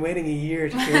 so we've been waiting a year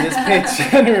to hear this pitch.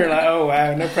 And we were like, oh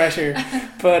wow, no pressure.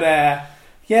 But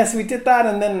so we did that,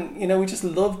 and then, you know, we just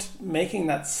loved making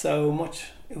that so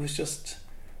much. It was just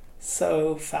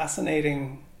so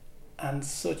fascinating and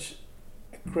such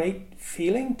a great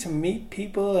feeling to meet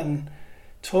people and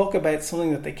talk about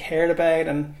something that they cared about,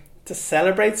 and to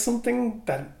celebrate something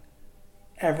that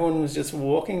everyone was just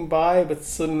walking by but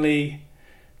suddenly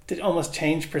did almost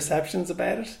change perceptions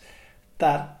about it.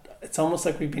 That it's almost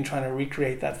like we've been trying to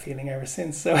recreate that feeling ever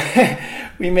since. So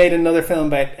we made another film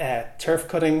about turf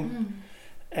cutting,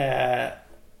 and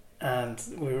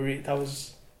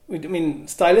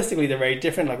stylistically they're very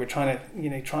different. Like we're trying to, you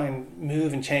know, try and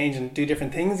move and change and do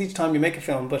different things each time you make a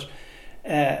film. But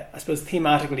I suppose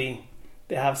thematically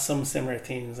they have some similar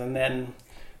themes. And then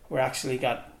we're actually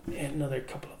got another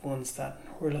couple of ones that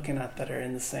we're looking at that are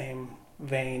in the same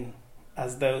vein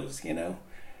as those, you know.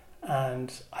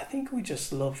 And I think we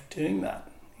just love doing that,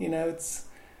 you know.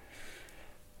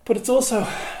 But it's also,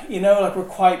 you know, like we're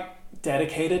quite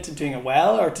dedicated to doing it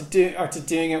well, or to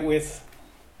doing it with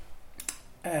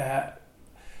to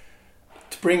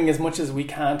bring as much as we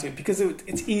can to it, because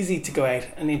it's easy to go out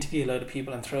and interview a load of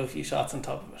people and throw a few shots on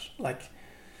top of it. Like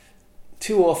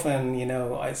too often, you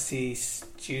know, I see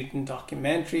student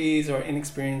documentaries or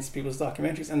inexperienced people's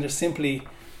documentaries, and they're simply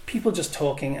people just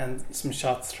talking and some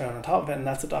shots thrown on top of it, and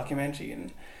that's a documentary.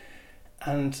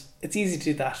 And it's easy to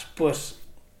do that, but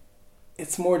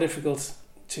it's more difficult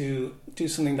to do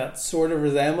something that sort of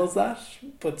resembles that,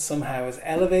 but somehow is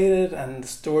elevated, and the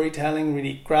storytelling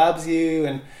really grabs you,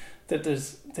 and that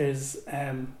there's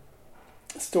a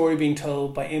story being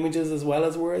told by images as well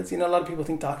as words. You know, a lot of people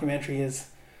think documentary is,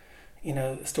 you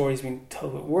know, stories being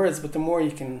told with words, but the more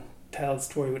you can tell the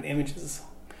story with images,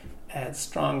 the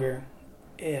stronger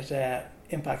it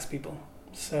impacts people.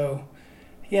 So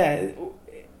yeah,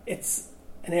 it's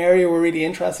an area we're really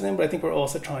interested in, but I think we're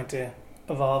also trying to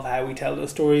evolve how we tell those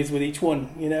stories with each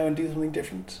one, you know, and do something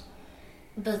different.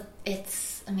 But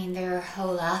there are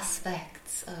whole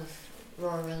aspects of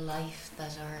rural life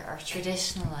that are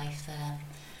traditional life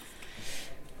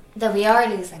that we are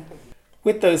losing.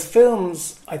 With those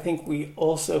films, I think we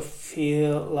also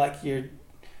feel like you're,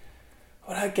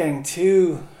 without getting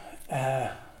too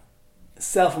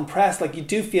self-impressed, like you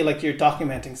do feel like you're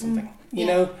documenting something, you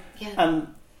know? Yeah.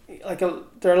 And like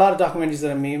there are a lot of documentaries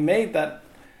that are being made that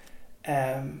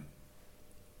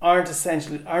aren't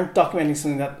documenting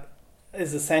something that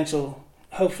is essential,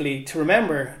 hopefully, to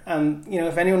remember. And, you know,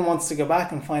 if anyone wants to go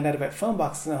back and find out about phone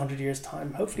boxes in 100 years'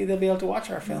 time, hopefully they'll be able to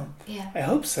watch our film. Yeah. I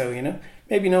hope so, you know.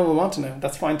 Maybe no one will want to know.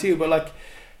 That's fine too. But like,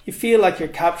 you feel like you're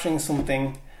capturing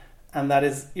something, and that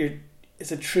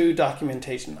it's a true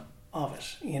documentation of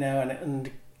it, you know, and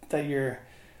that you're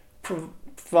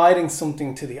providing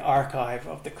something to the archive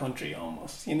of the country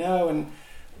almost, you know, and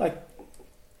like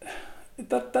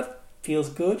that feels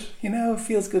good, you know. It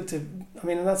feels good to,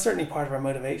 and that's certainly part of our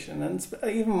motivation, and it's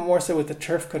even more so with the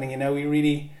turf cutting, you know. We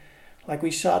really, like, we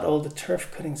shot all the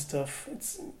turf cutting stuff.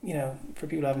 It's, you know, for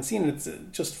people who haven't seen it, it's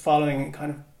just following a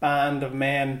kind of band of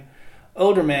men,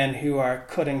 older men, who are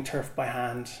cutting turf by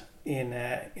hand in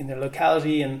their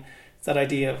locality, and it's that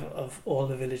idea of all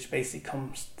the village basically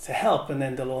comes to help, and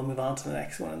then they'll all move on to the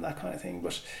next one and that kind of thing.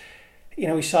 But, you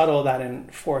know, we shot all that in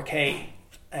 4K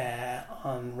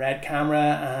on Red camera,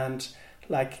 and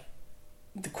like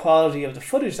the quality of the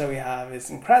footage that we have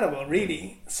is incredible,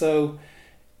 really. So,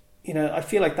 you know, I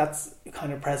feel like that's the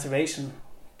kind of preservation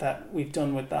that we've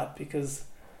done with that, because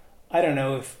I don't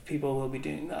know if people will be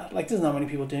doing that. Like, there's not many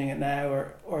people doing it now,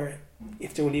 or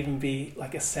if there will even be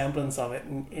like a semblance of it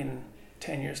in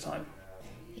 10 years' time.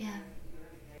 Yeah.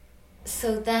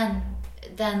 So then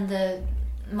the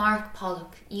Mark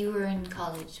Pollock, you were in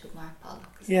college with Mark Pollock.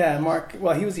 Yeah, Mark,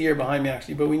 well, he was a year behind me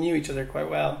actually, but we knew each other quite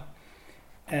well.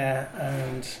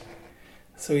 And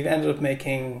so we've ended up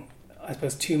making, I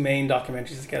suppose, 2 main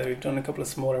documentaries together. We've done a couple of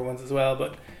smaller ones as well,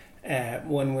 but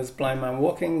One was Blind Man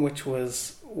Walking, which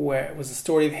was where it was a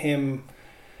story of him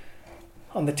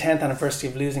on the 10th anniversary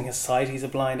of losing his sight. He's a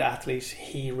blind athlete.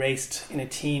 He raced in a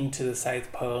team to the South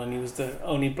Pole, and he was the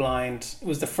only blind. It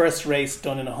was the first race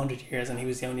done in 100 years, and he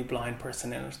was the only blind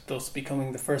person in it, thus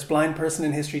becoming the first blind person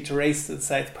in history to race to the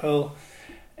South Pole.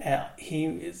 He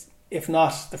is, if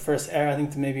not the first ever, I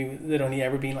think maybe there'd only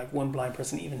ever been like one blind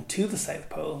person even to the South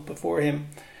Pole before him,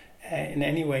 in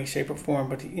any way, shape, or form.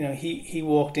 But he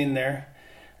walked in there,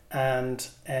 and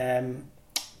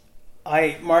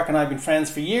Mark and I have been friends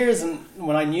for years, and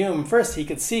when I knew him first, he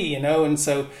could see, and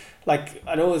so like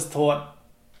I'd always thought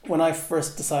when I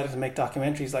first decided to make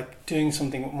documentaries, like doing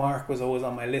something with Mark was always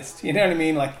on my list. You know what I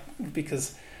mean? Like,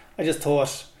 because I just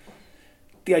thought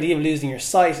the idea of losing your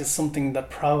sight is something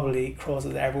that probably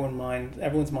crosses everyone's mind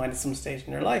at some stage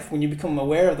in their life. When you become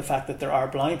aware of the fact that there are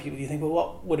blind people, you think, well,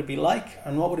 what would it be like?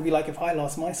 And what would it be like if I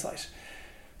lost my sight?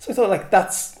 So I thought, like,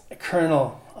 that's a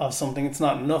kernel of something. It's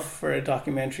not enough for a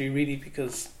documentary, really,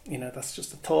 because, that's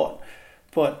just a thought.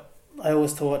 But I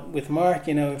always thought with Mark,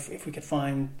 if we could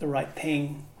find the right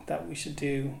thing, that we should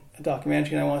do a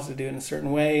documentary, and I wanted to do it in a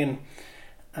certain way.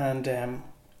 And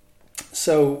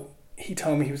so he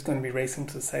told me he was going to be racing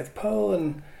to the South Pole,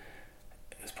 and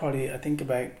it was probably, I think,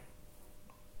 about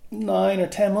 9 or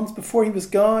 10 months before he was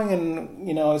going,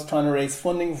 and I was trying to raise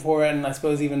funding for it, and I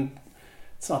suppose even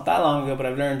it's not that long ago, but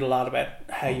I've learned a lot about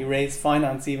how you raise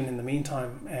finance even in the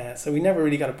meantime. So we never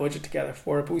really got a budget together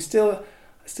for it, but I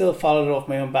still followed it off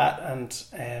my own bat, and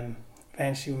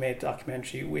eventually we made a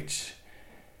documentary which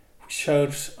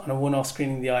showed on a one-off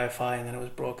screening the IFI, and then it was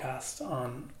broadcast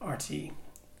on RTE.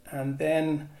 And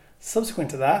then subsequent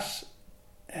to that,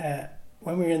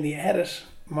 when we were in the edit,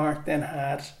 Mark then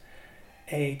had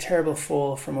a terrible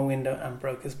fall from a window and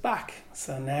broke his back.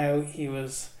 So now he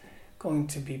was going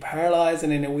to be paralysed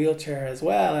and in a wheelchair as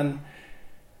well. And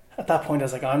at that point I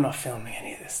was like, I'm not filming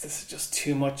any of this. This is just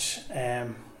too much,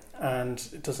 and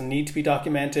it doesn't need to be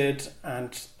documented.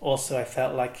 And also I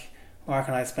felt like Mark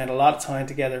and I spent a lot of time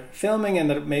together filming, and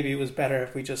that maybe it was better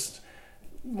if we just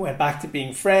went back to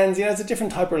being friends. It's a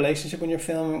different type of relationship when you're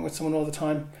filming with someone all the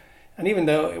time. And even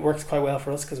though it works quite well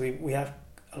for us because we have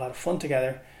a lot of fun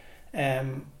together,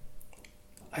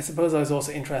 I suppose I was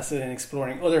also interested in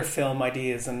exploring other film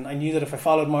ideas, and I knew that if I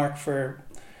followed Mark for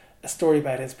a story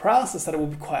about his paralysis, that it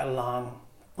would be quite a long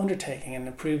undertaking, and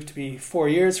it proved to be 4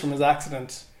 years from his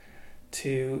accident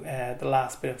to the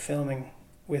last bit of filming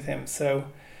with him. So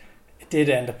it did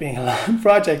end up being a long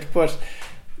project, but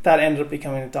that ended up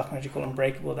becoming a documentary called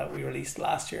Unbreakable that we released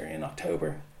last year in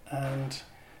October. And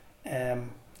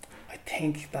I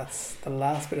think that's the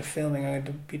last bit of filming I'm going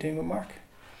to be doing with Mark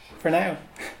for now.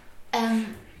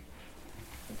 And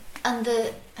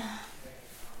the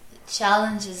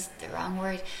challenge is the wrong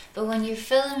word, but when you're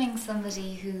filming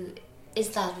somebody who is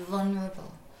that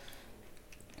vulnerable,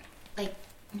 like,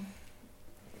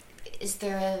 is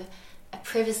there a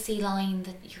privacy line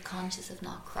that you're conscious of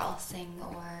not crossing,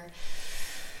 or?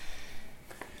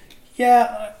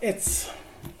 Yeah, it's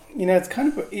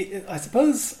kind of, I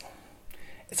suppose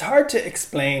it's hard to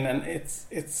explain, and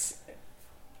it's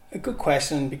a good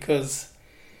question, because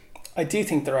I do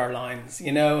think there are lines,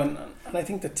 and I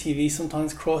think that TV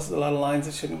sometimes crosses a lot of lines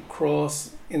it shouldn't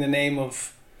cross in the name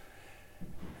of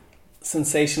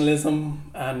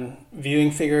sensationalism and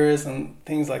viewing figures and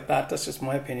things like that. That's just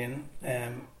my opinion.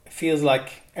 It feels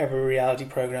like every reality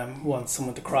program wants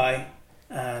someone to cry,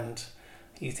 and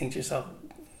you think to yourself,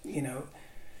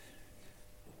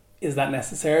 is that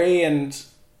necessary?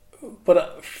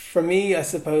 But for me, I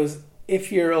suppose,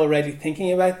 if you're already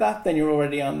thinking about that, then you're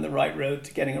already on the right road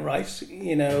to getting it right,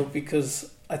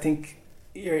 because I think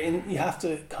you have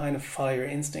to kind of follow your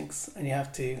instincts, and you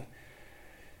have to,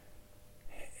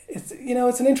 it's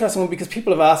an interesting one, because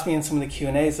people have asked me in some of the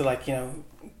Q&As, they're like,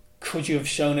 could you have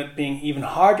shown it being even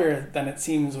harder than it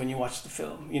seems when you watch the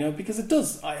film? Because it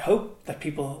does. I hope that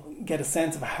people get a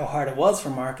sense of how hard it was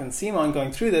for Mark and Simon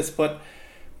going through this, but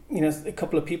a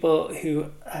couple of people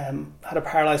who had a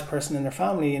paralysed person in their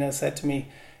family, said to me,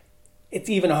 it's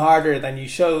even harder than you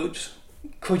showed.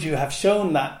 Could you have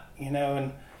shown that?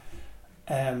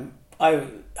 And I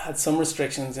had some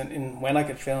restrictions in when I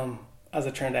could film, as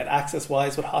it turned out,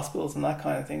 access-wise with hospitals and that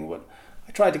kind of thing. But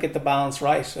I tried to get the balance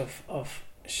right of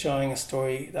showing a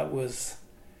story that was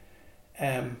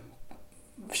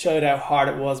showed how hard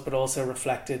it was, but also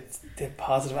reflected the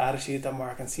positive attitude that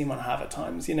Mark and Simon have at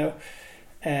times,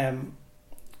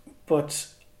 but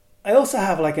I also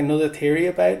have like another theory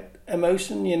about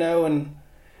emotion, and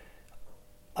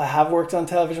I have worked on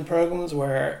television programs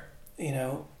where,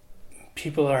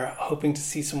 people are hoping to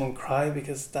see someone cry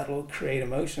because that'll create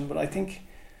emotion. But I think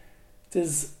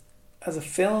there's as a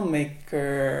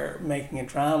filmmaker making a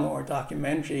drama or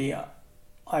documentary,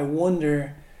 I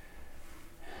wonder,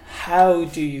 how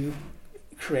do you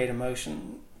create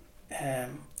emotion?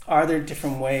 Are there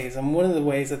different ways? And one of the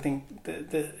ways, I think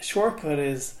the shortcut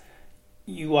is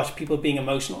you watch people being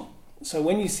emotional. So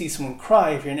when you see someone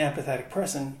cry, if you're an empathetic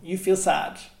person, you feel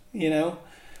sad, you know.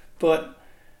 But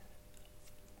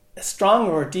a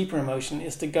stronger or deeper emotion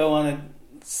is to go on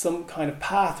some kind of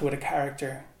path with a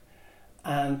character,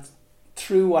 and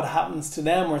through what happens to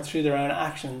them or through their own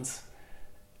actions,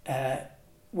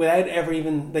 without ever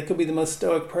even, they could be the most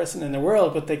stoic person in the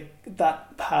world, but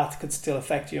that path could still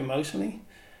affect you emotionally.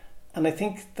 And I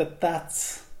think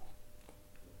that's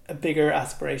a bigger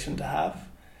aspiration to have,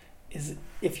 is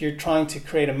if you're trying to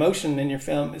create emotion in your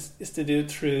film, is to do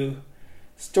it through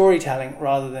storytelling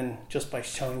rather than just by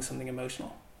showing something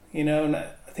emotional, you know. And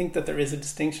I think that there is a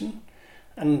distinction,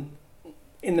 and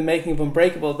in the making of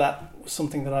Unbreakable, that was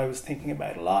something that I was thinking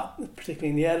about a lot, particularly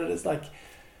in the edit. Is like,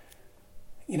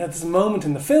 you know, there's a moment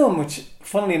in the film which,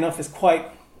 funnily enough, is quite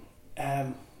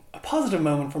a positive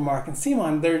moment for Mark and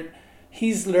Simon.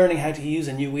 He's learning how to use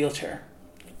a new wheelchair,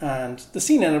 and the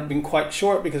scene ended up being quite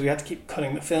short because we had to keep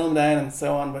cutting the film down and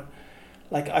so on. But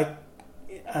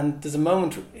and there's a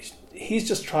moment he's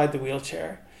just tried the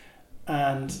wheelchair,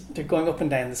 and they're going up and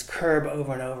down this curb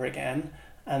over and over again,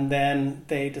 and then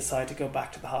they decide to go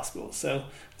back to the hospital. So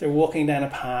they're walking down a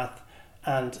path,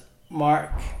 and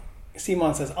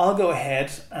Simon says, "I'll go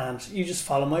ahead and you just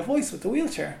follow my voice with the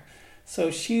wheelchair."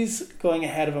 So she's going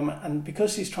ahead of him, and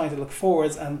because she's trying to look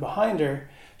forwards, and behind her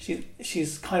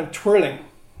she's kind of twirling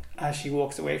as she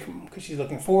walks away from him, because she's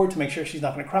looking forward to make sure she's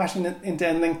not going to crash into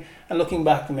anything, and looking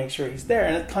back to make sure he's there.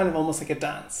 And it's kind of almost like a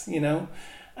dance, you know.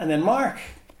 And then Mark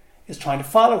is trying to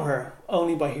follow her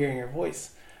only by hearing her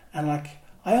voice. And I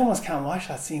almost can't watch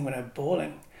that scene without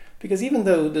bawling, because even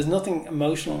though there's nothing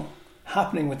emotional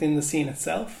happening within the scene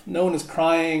itself, no one is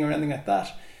crying or anything like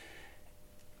that,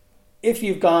 if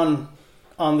you've gone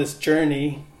on this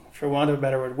journey, for want of a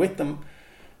better word, with them,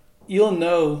 you'll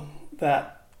know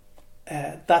that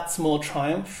that small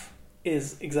triumph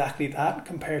is exactly that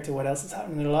compared to what else is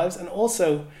happening in their lives. And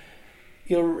also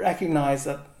you'll recognize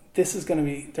that this is going to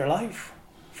be their life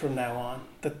from now on,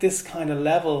 that this kind of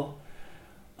level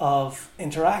of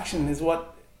interaction is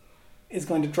what is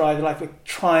going to drive their life, like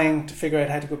trying to figure out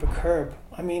how to go up a curb.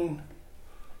 I mean,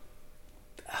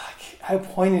 how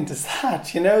poignant is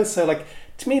that, you know? So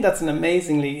to me, that's an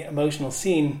amazingly emotional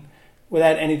scene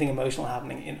without anything emotional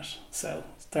happening in it. So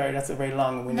sorry, that's a very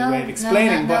long-winded way of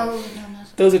explaining, but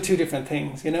those are two different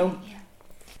things, you know? Yeah.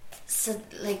 So,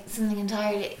 something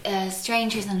entirely...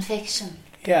 Strangers in Fiction.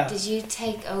 Yeah. Did you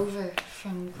take over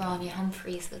from Grania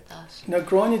Humphreys with that? No,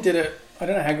 Grania did it... I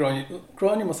don't know how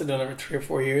Grania must have done it for 3 or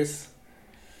 4 years.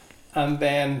 And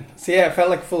then... So yeah, it felt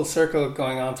like a full circle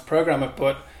going on to program it,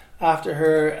 but after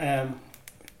her,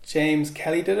 James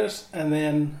Kelly did it, and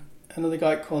then another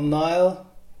guy called Niall,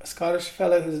 a Scottish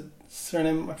fellow whose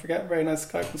surname I forget, very nice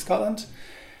guy from Scotland,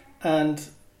 and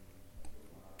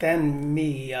then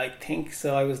me, I think.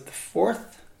 So I was the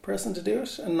 4th person to do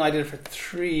it, and I did it for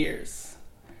 3 years,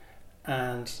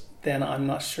 and then I'm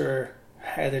not sure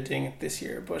how they're doing it this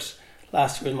year, but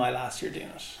last year was my last year doing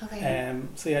it. Okay.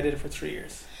 So yeah, I did it for 3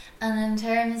 years. And in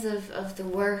terms of the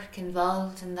work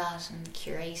involved in that and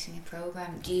curating a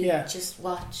programme, do you just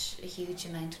watch a huge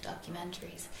amount of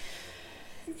documentaries?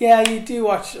 Yeah, you do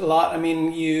watch a lot. I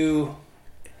mean,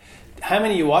 how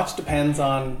many you watch depends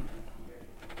on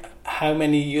how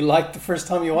many you liked the first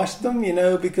time you watched them, you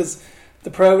know, because the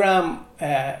programme,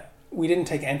 we didn't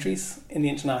take entries in the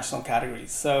international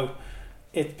categories. So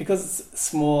because it's a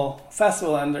small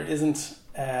festival and there isn't,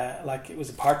 it was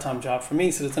a part-time job for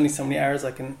me, so there's only so many hours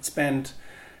I can spend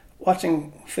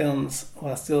watching films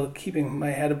while still keeping my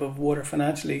head above water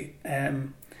financially.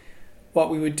 What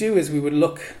we would do is we would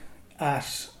look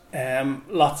at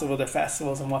lots of other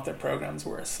festivals and what their programs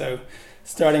were. So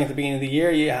starting at the beginning of the year,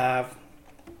 you have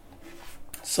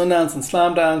Sundance and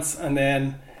Slamdance, and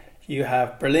then you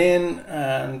have Berlin,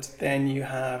 and then you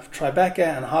have Tribeca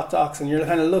and Hot Docs, and you're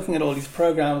kind of looking at all these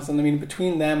programs, and I mean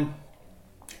between them,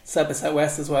 South by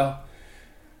Southwest as well,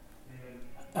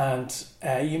 and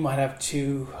you might have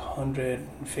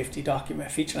 250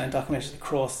 feature-length documentaries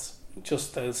across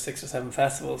just those 6 or 7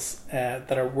 festivals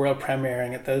that are world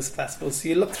premiering at those festivals. So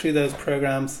you look through those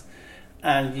programs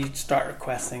and you start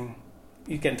requesting,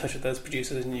 you get in touch with those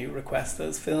producers and you request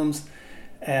those films.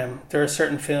 There are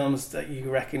certain films that you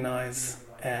recognize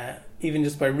even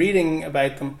just by reading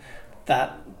about them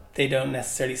that they don't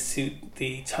necessarily suit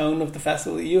the tone of the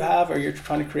festival that you have or you're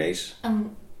trying to create.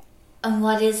 And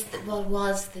what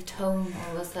was the tone,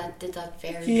 or did that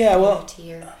vary? Yeah, well, to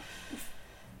your...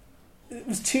 it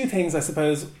was two things, I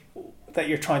suppose, that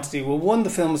you're trying to do. Well, one, the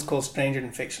film is called Stranger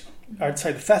Than Fiction. Or,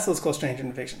 sorry, the festival is called Stranger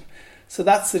Than Fiction. So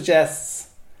that suggests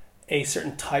a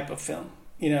certain type of film.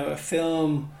 You know, a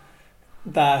film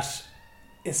that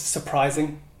is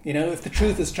surprising. You know, if the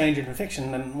truth is stranger than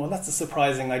fiction, then, well, that's a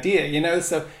surprising idea, you know.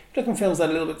 So you're looking at films that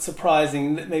are a little bit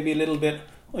surprising, maybe a little bit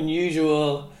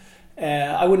unusual.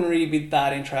 I wouldn't really be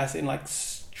that interested in like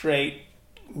straight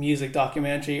music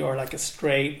documentary or like a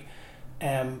straight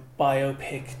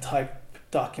biopic type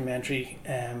documentary.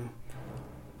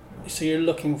 So you're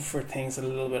looking for things a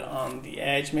little bit on the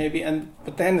edge maybe.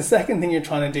 But then the second thing you're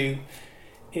trying to do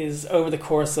is, over the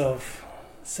course of,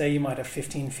 say you might have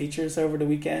 15 features over the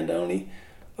weekend only,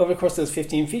 over the course of those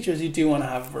 15 features, you do want to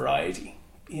have variety.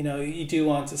 You know, you do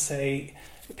want to, say,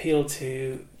 appeal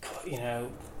to, you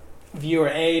know, viewer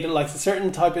A that likes a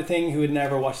certain type of thing, who would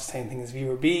never watch the same thing as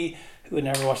viewer B, who would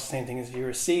never watch the same thing as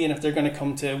viewer C. And if they're going to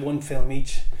come to one film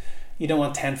each, you don't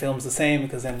want 10 films the same,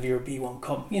 because then viewer B won't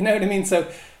come. You know what I mean?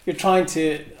 So you're trying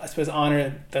to, I suppose,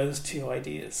 honour those two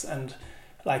ideas. And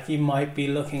like you might be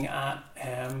looking at,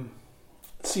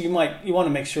 so you want to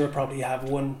make sure probably you have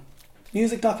one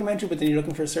music documentary, but then you're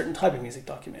looking for a certain type of music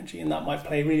documentary, and that might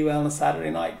play really well on a Saturday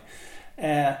night.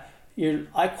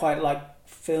 I quite like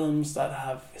films that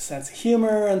have a sense of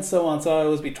humour and so on, so I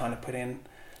always be trying to put in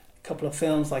a couple of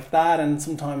films like that. And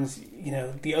sometimes, you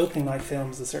know, the opening night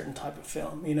film is a certain type of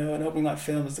film. You know, an opening night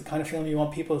film is the kind of film you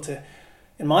want people to,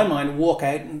 in my mind, walk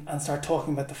out and start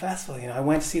talking about the festival. You know, I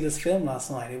went to see this film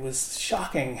last night. It was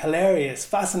shocking, hilarious,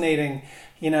 fascinating,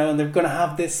 you know, and they're going to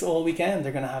have this all weekend.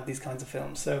 They're going to have these kinds of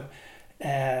films. So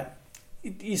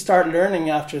you start learning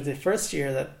after the first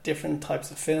year that different types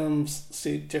of films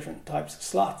suit different types of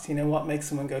slots. You know, what makes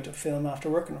someone go to a film after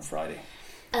work on a Friday.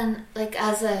 And like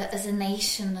as a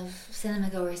nation of cinema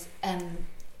goers,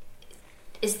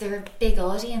 is there a big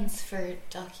audience for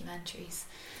documentaries?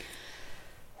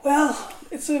 Well,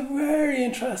 it's a very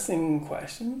interesting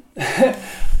question.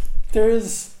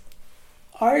 There's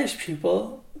Irish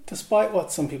people, despite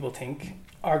what some people think,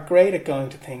 are great at going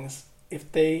to things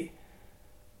if they,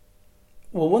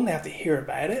 well, one, they have to hear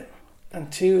about it,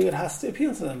 and two, it has to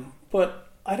appeal to them. But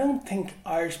I don't think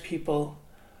Irish people,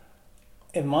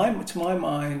 to my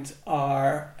mind,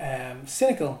 are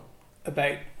cynical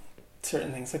about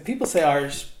certain things. Like, people say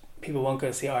Irish people won't go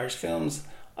to see Irish films.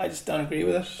 I just don't agree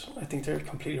with it. I think they're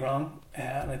completely wrong,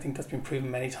 and I think that's been proven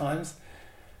many times.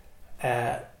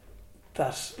 That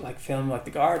like film like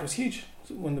The Guard was huge.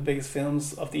 It was one of the biggest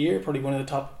films of the year, probably one of the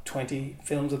top 20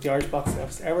 films of the Irish box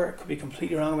office ever. I could be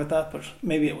completely wrong about that, but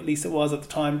maybe at least it was at the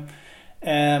time.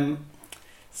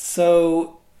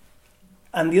 So,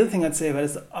 and the other thing I'd say about it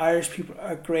is that Irish people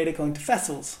are great at going to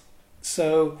festivals.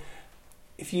 So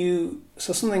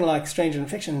something like Stranger Than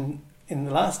Fiction, in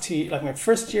the last two, like my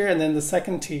first year and then the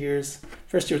second 2 years,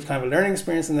 first year was kind of a learning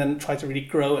experience and then tried to really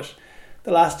grow it.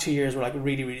 The last 2 years were like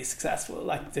really, really successful.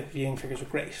 Like, the viewing figures were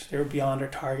great. They were beyond our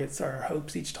targets or our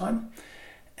hopes each time.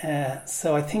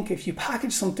 So I think if you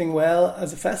package something well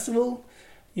as a festival,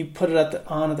 you put it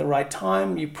on at the right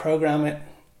time, you program it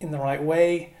in the right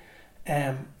way,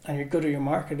 and you're good at your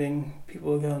marketing,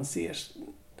 people will go and see it.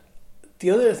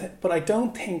 The other thing, but I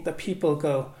don't think that people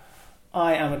go,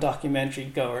 I am a documentary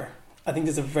goer. I think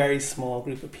there's a very small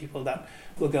group of people that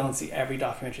will go and see every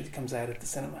documentary that comes out at the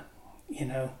cinema. You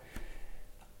know,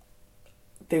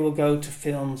 they will go to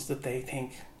films that they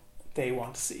think they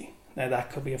want to see. Now, that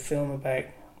could be a film about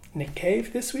Nick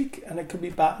Cave this week, and it could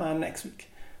be Batman next week.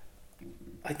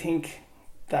 I think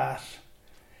that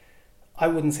I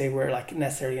wouldn't say we're like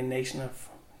necessarily a nation of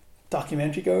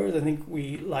documentary goers. I think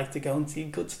we like to go and see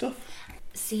good stuff.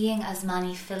 Seeing as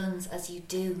many films as you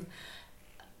do,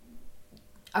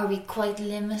 are we quite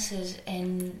limited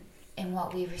in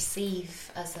what we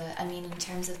receive in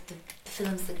terms of the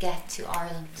films that get to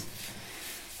Ireland?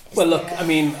 Well, look, I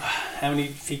mean, how many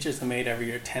features are made every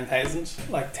year? 10,000?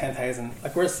 Like 10,000.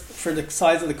 Like, for the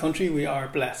size of the country, we are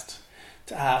blessed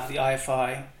to have the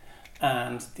IFI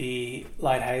and the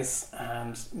Lighthouse,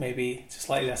 and maybe to a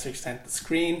slightly lesser extent the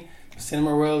Screen.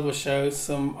 Cinema World will show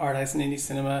some art house and indie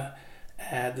cinema.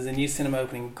 There's a new cinema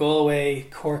opening in Galway.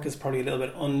 Cork is probably a little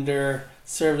bit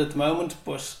underserved at the moment,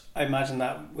 but I imagine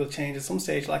that will change at some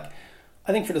stage. Like,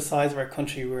 I think for the size of our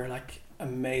country, we're like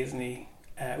amazingly,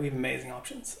 we have amazing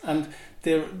options. And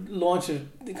the launch of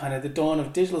the dawn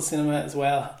of digital cinema as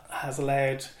well has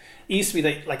allowed, it used to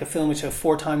be like a film would show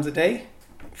 4 times a day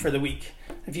for the week.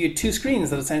 If you had 2 screens,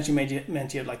 that essentially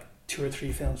meant you had like 2 or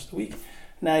 3 films a week.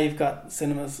 Now you've got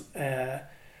cinemas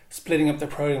splitting up their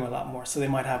program a lot more, so they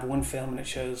might have one film and it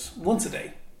shows once a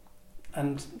day,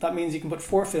 and that means you can put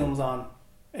 4 films on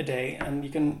a day and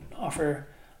you can offer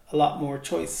a lot more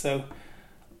choice. So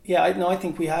yeah, I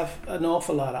think we have an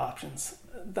awful lot of options,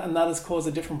 and that has caused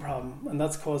a different problem, and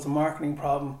that's caused a marketing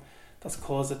problem, that's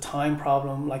caused a time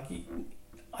problem. Like,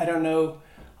 I don't know,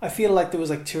 I feel like there was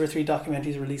like 2 or 3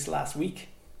 documentaries released last week.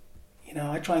 You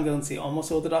know, I try and go and see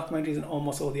almost all the documentaries and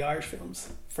almost all the Irish films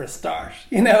for a start,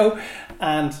 you know,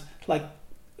 and like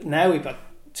now we've got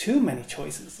too many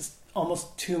choices. There's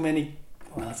almost too many.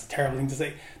 Well, that's a terrible thing to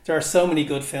say. There are so many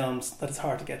good films that it's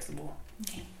hard to get to the ball.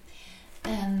 Okay.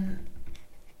 And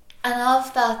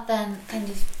of that then, kind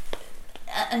of,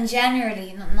 and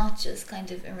generally, not just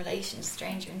kind of in relation to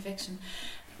Stranger in Fiction,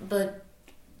 but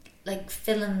like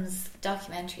films,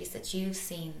 documentaries that you've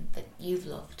seen that you've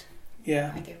loved.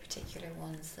 Yeah. Are there particular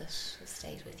ones that have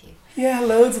stayed with you? Yeah,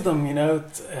 loads of them, you know.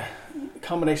 It's a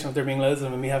combination of there being loads of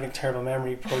them and me having terrible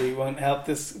memory probably won't help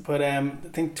this. But I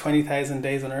think 20,000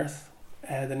 Days on Earth,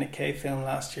 the Nick Cave film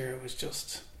last year, was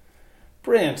just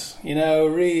brilliant, you know,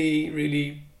 really,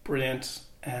 really brilliant.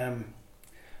 And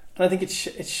I think it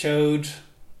showed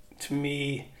to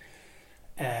me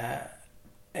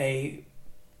a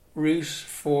route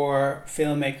for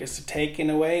filmmakers to take, in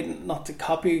a way, not to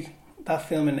copy that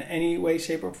film in any way,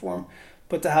 shape or form,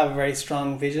 but to have a very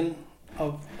strong vision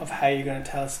of how you're going to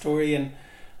tell a story. And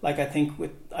like, I think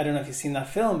I don't know if you've seen that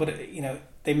film, but you know,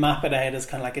 they map it out as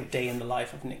kind of like a day in the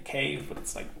life of Nick Cave, but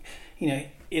it's like, you know,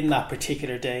 in that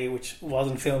particular day, which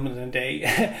wasn't filmed in a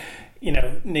day, you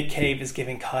know, Nick Cave is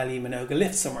giving Kylie Minogue a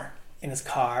lift somewhere in his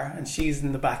car, and she's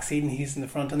in the back seat and he's in the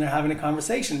front, and they're having a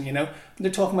conversation, you know, and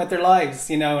they're talking about their lives,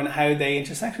 you know, and how they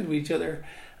intersected with each other.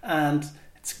 And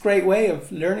it's a great way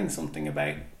of learning something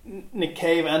about Nick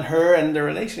Cave and her and their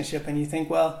relationship. And you think,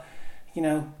 well, you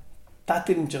know, that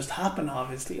didn't just happen,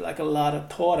 obviously. Like, a lot of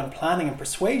thought and planning and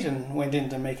persuasion went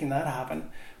into making that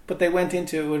happen. But they went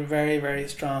into it with a very, very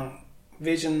strong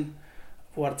vision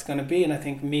of what it's going to be. And I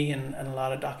think me and a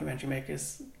lot of documentary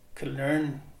makers could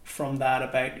learn from that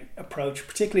about approach,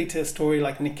 particularly to a story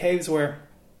like Nick Cave's, where,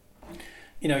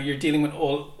 you know, you're dealing with a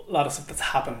lot of stuff that's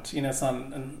happened. You know, it's not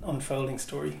an unfolding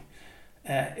story.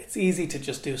 It's easy to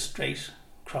just do a straight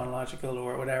chronological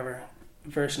or whatever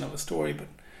version of a story, but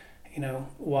you know,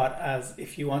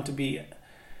 if you want to be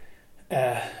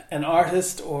an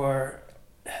artist, or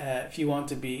if you want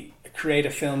to be a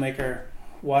creative filmmaker,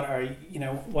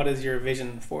 what is your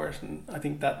vision for it? And I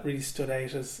think that really stood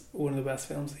out as one of the best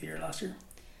films of the year last year.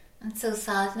 And so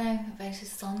sad now about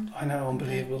his son. I know,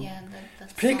 unbelievable.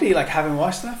 That's particularly like having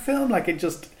watched that film, like it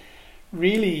just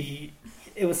really,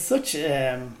 it was such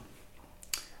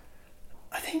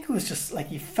I think it was just like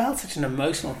you felt such an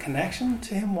emotional connection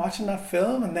to him watching that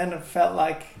film, and then it felt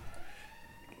like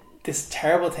this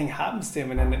terrible thing happens to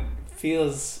him, and then it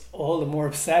feels all the more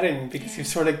upsetting because you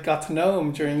sort of got to know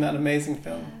him during that amazing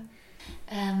film.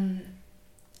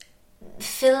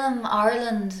 Film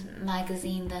Ireland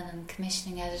magazine then, and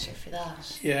commissioning editor for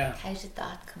that. Yeah. How did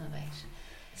that come about?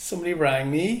 Somebody rang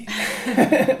me.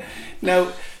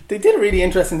 Now, they did a really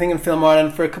interesting thing in Film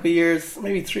Ireland for a couple of years,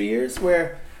 maybe 3 years,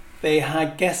 where they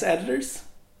had guest editors.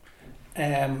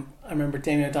 I remember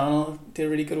Damien O'Donnell did a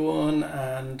really good one,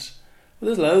 and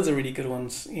there's loads of really good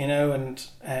ones, you know. And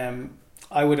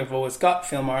I would have always got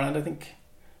Film Ireland. I think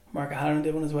Mark O'Halloran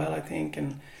did one as well, I think.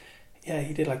 And yeah,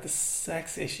 he did like the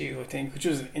sex issue, I think, which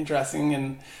was interesting.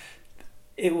 And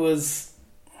it was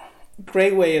a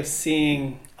great way of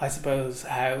seeing, I suppose,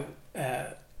 how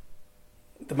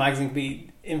the magazine could be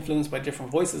influenced by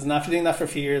different voices. And after doing that for a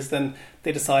few years, then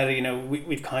they decided, you know,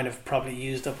 we've kind of probably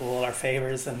used up all our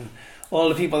favours and all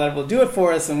the people that will do it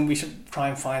for us, and we should try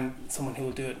and find someone who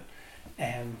will do it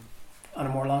on a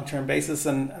more long-term basis.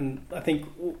 And I think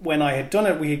when I had done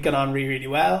it, we had got on really, really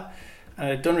well, and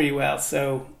it had done really well.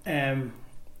 So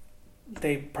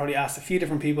they probably asked a few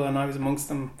different people, and I was amongst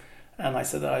them, and I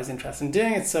said that I was interested in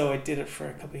doing it, so I did it for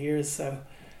a couple of years. So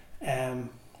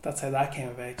that's how that came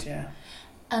about. Yeah.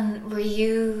 And were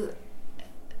you,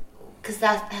 because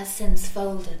that has since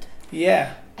folded?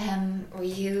 Yeah. Were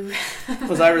you?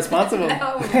 Was I responsible?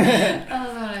 No, that's not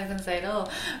what I was going to say at all.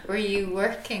 Were you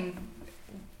working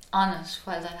on it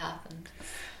while that happened?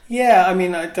 Yeah, I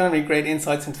mean, I don't have any great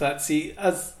insights into that. See,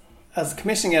 as a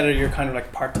commissioning editor, you're kind of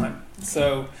like part-time. Okay.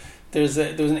 So there was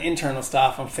an internal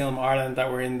staff on Film Ireland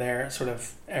that were in there sort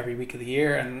of every week of the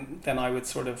year, and then I would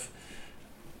sort of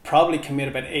probably commit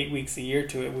about 8 weeks a year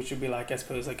to it, which would be like, I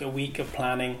suppose, like a week of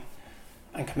planning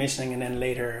and commissioning, and then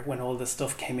later when all the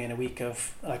stuff came in, a week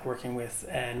of like working with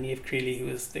Niamh Creeley, who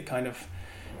was the kind of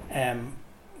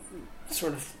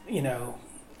sort of, you know,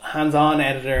 hands-on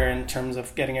editor in terms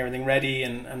of getting everything ready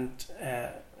and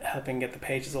helping get the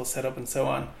pages all set up and so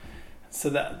on. So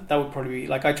that would probably be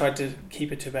like, I tried to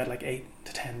keep it to about like 8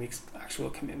 to 10 weeks actual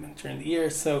commitment during the year.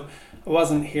 So I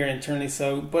wasn't here internally.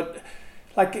 So, but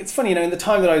like, it's funny, in the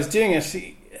time that I was doing it,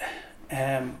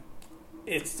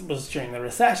 it was during the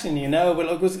recession, but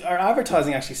it was, our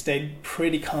advertising actually stayed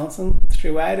pretty constant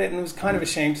throughout it, and it was kind of a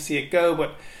shame to see it go.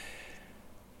 But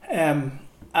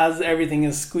as everything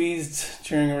is squeezed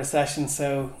during a recession,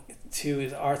 so too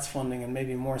is arts funding, and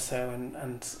maybe more so.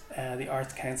 And the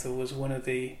Arts Council was one of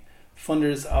the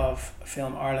funders of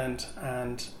Film Ireland,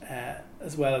 and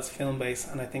as well as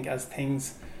Filmbase. And I think as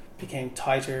things became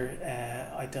tighter,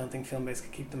 I don't think Filmbase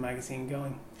could keep the magazine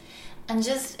going. And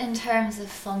just in terms of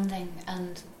funding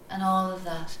and all of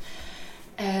that,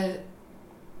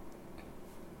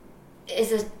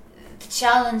 is it the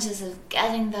challenges of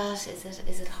getting that?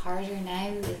 Is it harder now?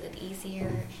 Is it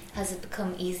easier? Has it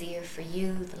become easier for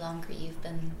you the longer you've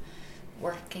been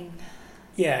working?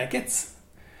 Yeah, it gets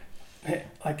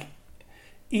like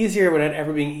easier without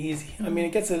ever being easy. I mean,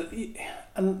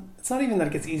 and it's not even that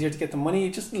it gets easier to get the money.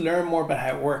 You just learn more about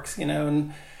how it works,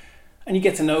 and you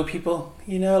get to know people,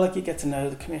 like you get to know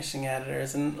the commissioning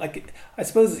editors, and like I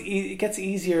suppose it gets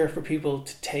easier for people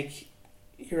to take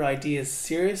your ideas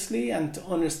seriously and to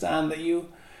understand that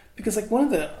because like one of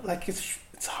the, like it's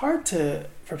hard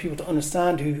for people to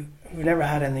understand who've never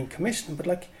had anything commissioned, but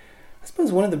like I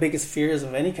suppose one of the biggest fears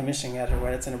of any commissioning editor,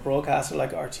 whether it's in a broadcaster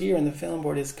like RT or in the film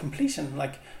board, is completion.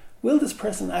 Like, will this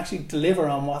person actually deliver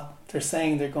on what they're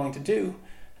saying they're going to do?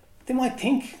 They might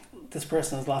think this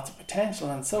person has lots of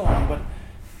potential and so on, but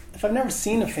if I've never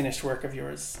seen a finished work of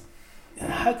yours,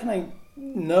 how can I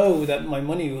know that my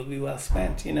money will be well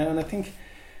spent? And I think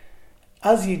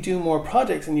as you do more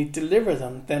projects and you deliver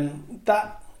them, then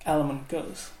that element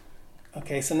goes.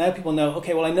 Okay, so now people know,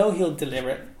 okay, well, I know he'll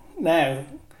deliver it. Now,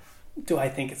 do I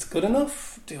think it's good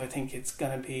enough? Do I think it's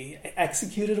going to be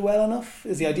executed well enough?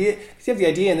 Is the idea, because you have the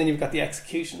idea and then you've got the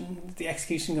execution. Is the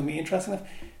execution going to be interesting enough?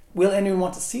 Will anyone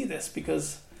want to see this?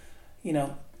 Because,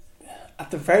 at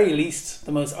the very least,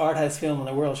 the most art house film in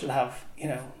the world should have,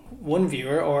 one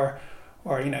viewer or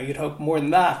you'd hope more than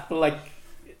that. But like,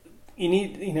 you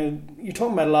need, you're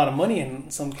talking about a lot of money in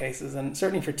some cases, and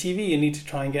certainly for TV, you need to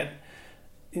try and get,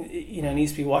 it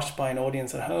needs to be watched by an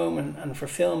audience at home, and for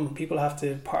film, people have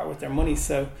to part with their money.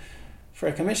 So for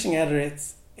a commissioning editor,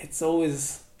 it's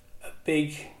always a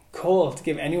big call to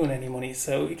give anyone any money.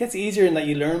 So it gets easier in that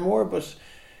you learn more, but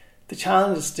the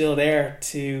challenge is still there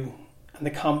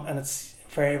and it's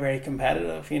very, very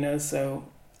competitive, so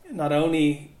not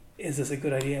only is this a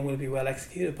good idea and will be well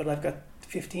executed, but I've got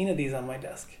 15 of these on my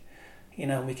desk,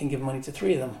 we can give money to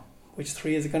 3 of them. Which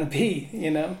 3 is it going to be,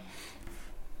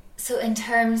 So in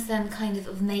terms then kind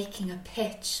of making a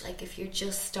pitch, like if you're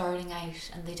just starting out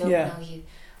and they don't know you,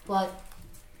 what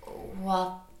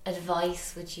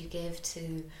advice would you give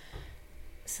to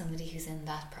somebody who's in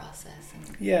that process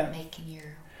and making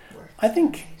your work? I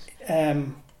think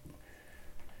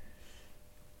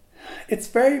it's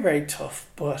very, very tough,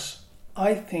 but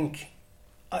I think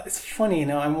it's funny,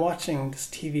 I'm watching this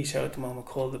TV show at the moment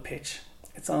called The Pitch.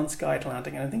 It's on Sky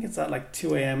Atlantic, and I think it's at like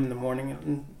 2 a.m. in the morning.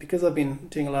 And because I've been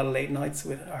doing a lot of late nights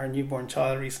with our newborn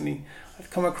child recently, I've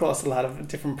come across a lot of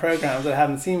different programs that I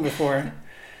hadn't seen before.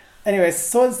 Anyway, I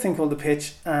saw this thing called The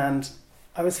Pitch, and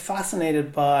I was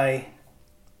fascinated by,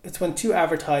 it's when 2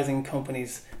 advertising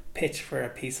companies pitch for a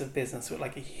piece of business with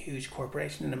like a huge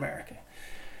corporation in America.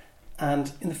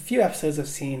 And in the few episodes I've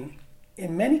seen,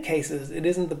 in many cases, it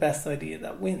isn't the best idea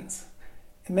that wins.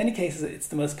 In many cases, it's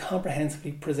the most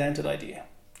comprehensively presented idea.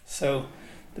 So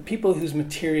the people whose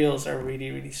materials are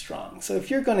really, really strong. So if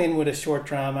you're going in with a short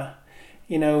drama,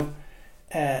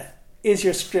 is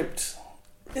your script,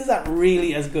 is that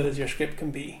really as good as your script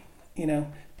can be?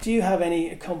 Do you have any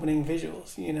accompanying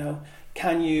visuals?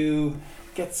 Can you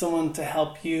get someone to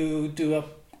help you do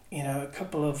a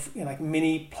couple of like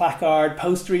mini placard,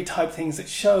 postery type things that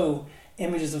show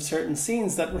images of certain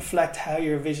scenes that reflect how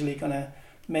you're visually going to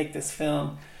make this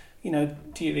film? Do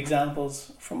you have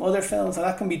examples from other films? And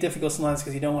that can be difficult sometimes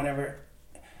because you don't want to ever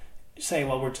say,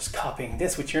 well, we're just copying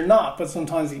this, which you're not, but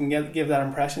sometimes you can give that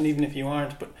impression even if you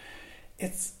aren't. But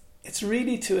it's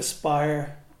really to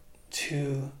aspire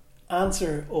to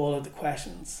answer all of the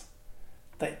questions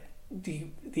that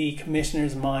the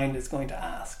commissioner's mind is going to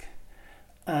ask,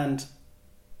 and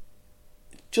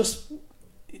just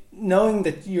knowing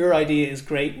that your idea is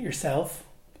great yourself,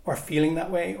 or feeling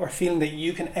that way, or feeling that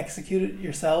you can execute it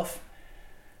yourself,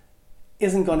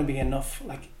 isn't going to be enough.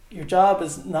 Like, your job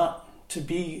is not to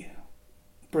be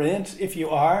brilliant. If you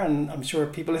are, and I'm sure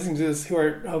people listening to this who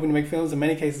are hoping to make films in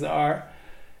many cases are,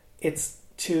 it's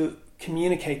to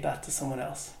communicate that to someone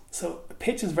else. So a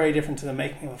pitch is very different to the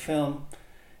making of a film.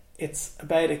 it's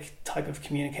about a type of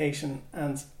communication,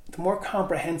 and the more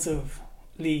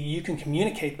comprehensively you can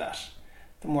communicate that,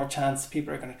 the more chance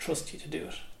people are going to trust you to do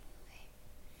it.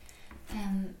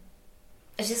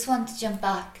 I just want to jump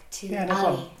back to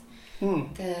Ali,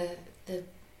 the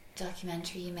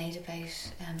documentary you made about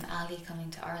Ali coming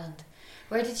to Ireland.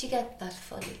 Where did you get that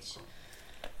footage?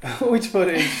 Which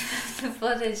footage? The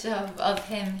footage of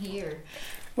him here.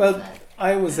 Well,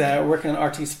 I was working on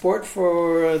RT Sport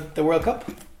for the World Cup,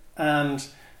 and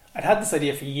I'd had this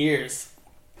idea for years.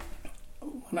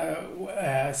 When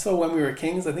I saw When We Were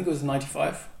Kings, I think it was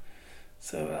 95.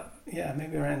 So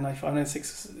maybe around 95,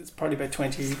 96. It's probably about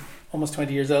almost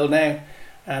 20 years old now.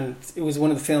 And it was one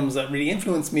of the films that really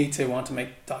influenced me to want to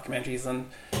make documentaries. And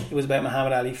it was about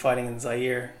Muhammad Ali fighting in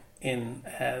Zaire in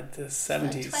the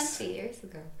 70s. About 20 years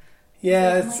ago.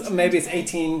 Yeah, maybe it's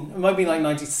 18. It might be like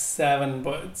 97,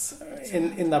 but it's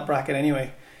in that bracket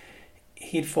anyway.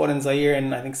 He'd fought in Zaire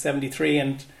in, I think, 73.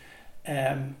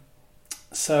 And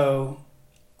so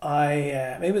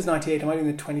maybe it was 98. It might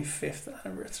be the 25th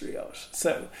anniversary of it.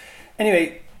 So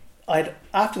anyway,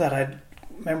 after that, I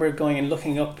remember going and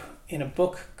looking up in a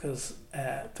book, because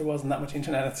there wasn't that much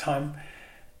internet at the time,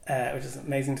 which is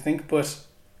amazing to think, but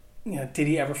did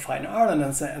he ever fight in Ireland,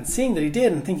 and seeing that he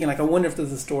did, and thinking, like, I wonder if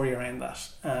there's a story around that,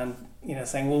 and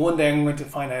saying, well, one day I'm going to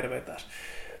find out about that.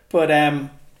 But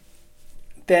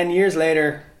then years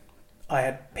later I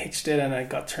had pitched it and I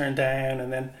got turned down,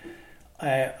 and then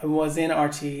I was in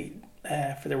RT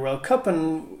for the World Cup,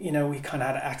 and we kind of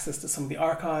had access to some of the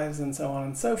archives and so on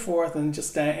and so forth, and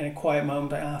just in a quiet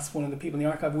moment I asked one of the people in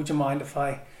the archive, would you mind if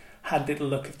I had a little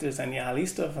look if there's any Ali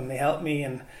stuff, and they helped me,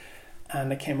 and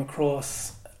I came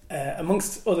across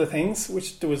amongst other things,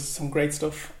 which there was some great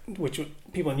stuff which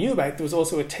people knew about. There was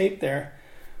also a tape there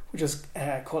which was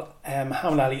called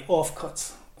Muhammad Ali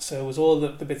Offcuts. So it was all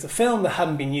the bits of film that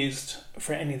hadn't been used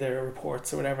for any of their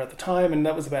reports or whatever at the time, and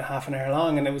that was about half an hour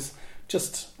long, and it was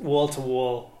just wall to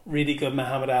wall, really good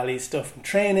Muhammad Ali stuff and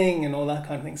training and all that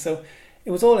kind of thing. So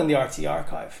it was all in the RT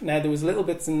archive. Now there was little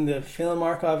bits in the film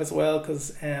archive as well,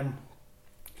 because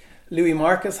Louis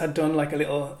Marcus had done like a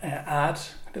little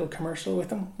little commercial with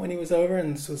him when he was over,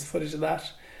 and so was footage of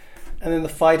that. And then the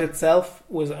fight itself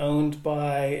was owned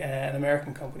by an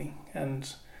American company,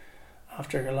 and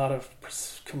after a lot of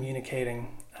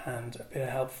communicating and a bit of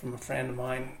help from a friend of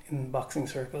mine in boxing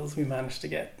circles, we managed to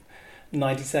get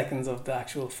 90 seconds of the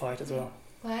actual fight as well.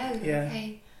 Wow. Yeah.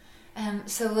 Okay.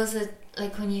 So was it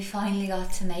like when you finally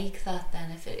got to make that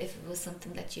then, if it was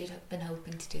something that you'd been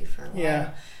hoping to do for a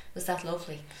while, was that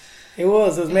lovely? It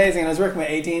was amazing. And I was working with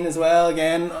 18 as well.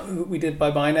 Again, we did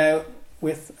Bye Bye Now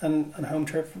with and Home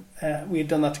Turf. We had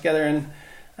done that together, and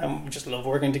we just love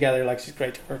working together. Like, she's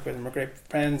great to work with, and we're great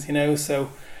friends, So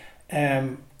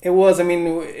it was,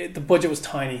 the budget was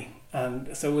tiny,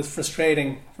 and so it was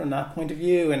frustrating from that point of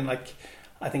view. And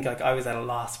I think I was at a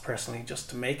loss personally just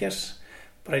to make it,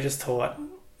 but I just thought,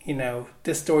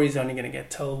 this story is only going to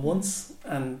get told once,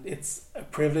 and it's a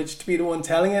privilege to be the one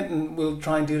telling it, and we'll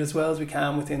try and do it as well as we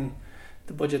can within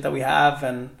the budget that we have,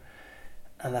 and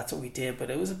that's what we did.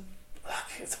 But it's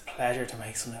a pleasure to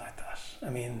make something like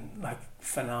that.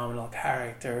 Phenomenal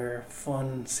character,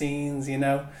 fun scenes,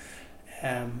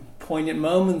 poignant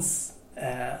moments,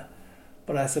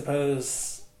 but I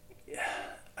suppose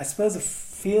it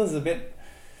feels a bit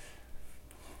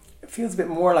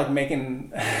more like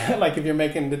making like if you're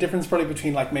making the difference probably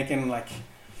between like making like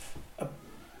a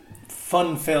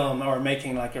fun film or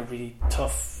making like a really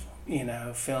tough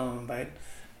film about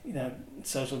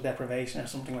social deprivation or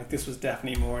something. Like, this was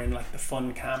definitely more in like the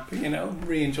fun camp,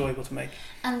 really enjoyable to make.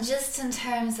 And just in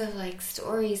terms of like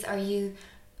stories, are you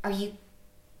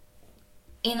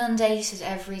inundated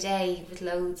every day with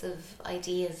loads of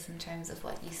ideas in terms of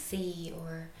what you see?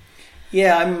 Or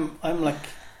I'm like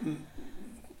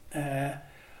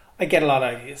I get a lot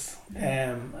of ideas,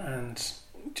 and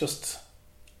just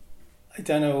I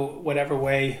don't know, whatever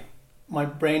way my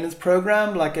brain is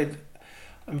programmed, like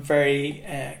I'm very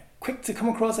quick to come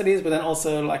across ideas, but then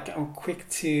also like I'm quick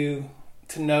to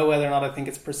know whether or not I think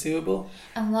it's pursuable.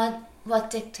 And what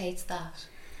dictates that?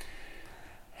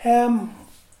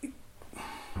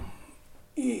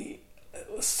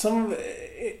 Some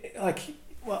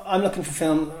I'm looking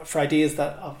for ideas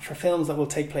for films that will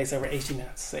take place over 80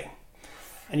 minutes, say,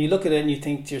 and you look at it and you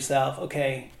think to yourself,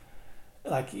 okay,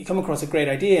 like you come across a great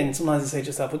idea, and sometimes you say to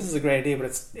yourself, well, this is a great idea, but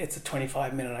it's a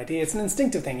 25-minute idea. It's an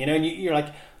instinctive thing, and you're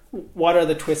like, what are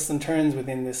the twists and turns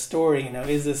within this story?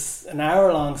 Is this an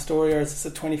hour-long story, or is this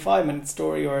a 25-minute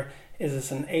story, or is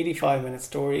this an 85-minute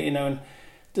story? And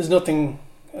there's nothing,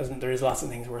 there is lots of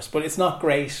things worse, but it's not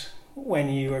great when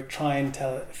you are trying to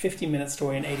tell a 50-minute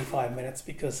story in 85 minutes,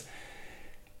 because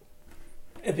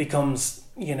it becomes,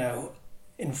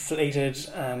 inflated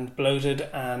and bloated,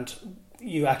 and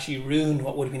you actually ruin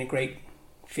what would have been a great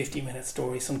 50-minute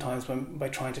story sometimes by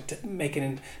trying to make it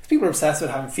in. People are obsessed with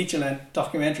having feature-length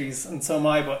documentaries, and so am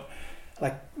I, but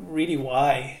like, really,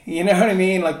 why? You know what I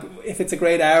mean? Like, if it's a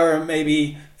great hour,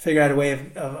 maybe figure out a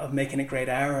way of making it a great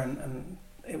hour, and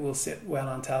it will sit well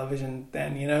on television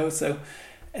then, so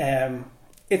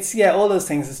it's all those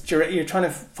things. You're trying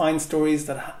to find stories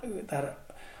that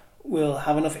will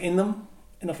have enough in them,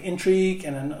 enough intrigue,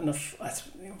 and enough,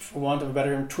 for want of a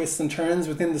better term, twists and turns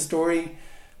within the story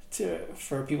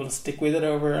for people to stick with it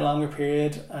over a longer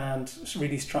period, and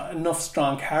really enough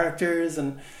strong characters.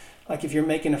 And like, if you're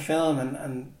making a film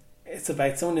and it's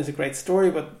about someone who's a great story,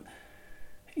 but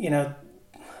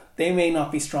they may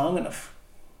not be strong enough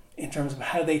in terms of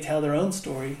how they tell their own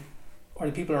story, or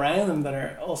the people around them that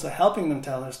are also helping them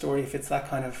tell their story, if it's that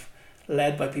kind of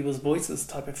led by people's voices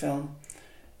type of film,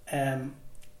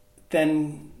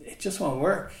 then it just won't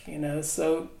work,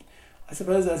 So I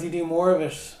suppose as you do more of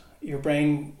it, your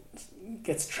brain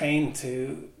gets trained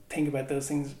to think about those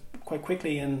things quite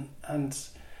quickly, and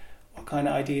what kind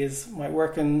of ideas might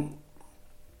work. And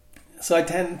so I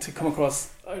tend to come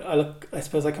across, my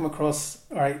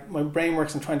brain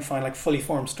works in trying to find like fully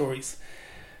formed stories.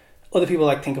 Other people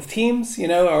like think of themes,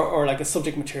 or like a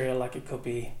subject material, like it could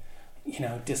be,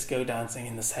 disco dancing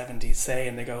in the 70s, say,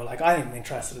 and they go like, I'm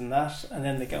interested in that, and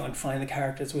then they go and find the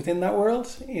characters within that world,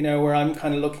 where I'm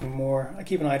kind of looking more, I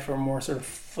keep an eye for more sort of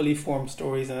fully formed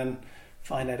stories, and then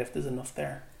find out if there's enough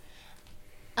there.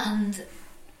 And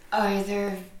are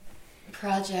there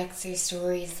projects or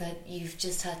stories that you've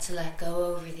just had to let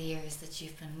go over the years that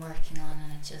you've been working on,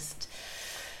 and it just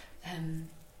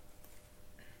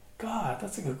God,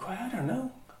 that's a good question. I don't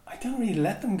know. I don't really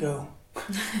let them go.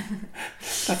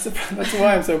 That's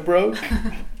why I'm so broke.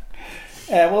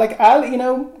 Well, like,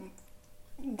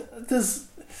 there's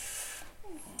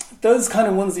those kind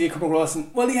of ones that you come across,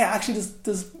 and actually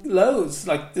there's loads.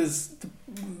 Like,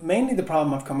 mainly the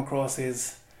problem I've come across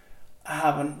is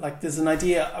there's an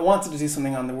idea. I wanted to do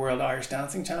something on the World Irish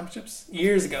Dancing Championships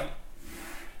years ago,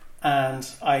 and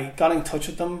I got in touch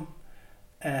with them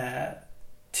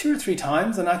 2 or 3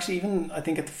 times, and actually even I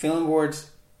think at the film board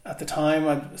at the time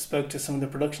I spoke to some of the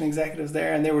production executives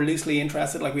there, and they were loosely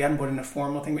interested. Like, we hadn't put in a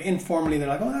formal thing, but informally they're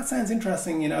like, oh, that sounds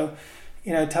interesting,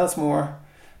 tell us more.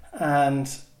 And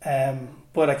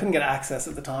but I couldn't get access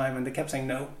at the time, and they kept saying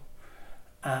no.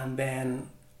 And then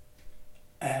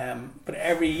but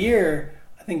every year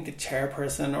I think the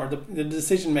chairperson or the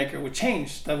decision maker would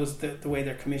change. That was the way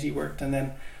their committee worked. And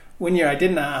then one year I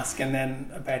didn't ask, and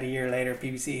then about a year later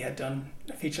BBC had done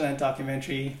a feature-length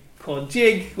documentary called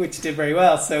Jig, which did very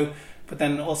well. So, but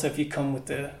then also if you come with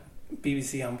the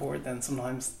BBC on board, then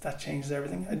sometimes that changes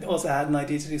everything. I also had an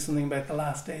idea to do something about the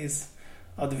last days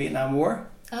of the Vietnam War,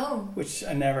 which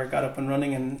I never got up and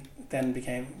running, and then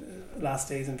became Last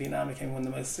Days in Vietnam became one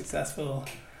of the most successful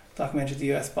documentaries at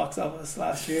the US box office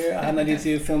last year. I had an idea to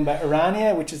do a film about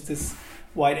Irania, which is this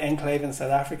white enclave in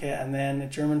South Africa, and then a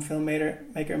German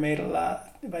filmmaker made it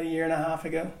about a year and a half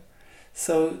ago.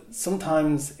 So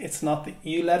sometimes it's not that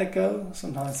you let it go,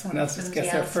 sometimes someone else just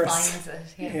gets there first.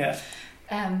 Finds it,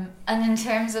 and in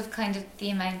terms of kind of the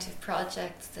amount of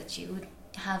projects that you would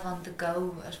have on the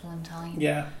go at one time,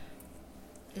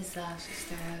 is there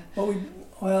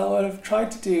what I've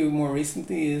tried to do more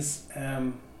recently is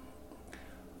I'm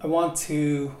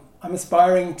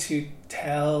aspiring to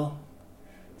tell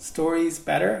stories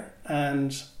better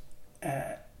than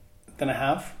I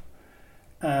have,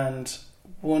 and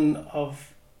one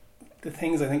of the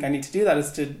things I think I need to do that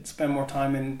is to spend more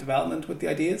time in development with the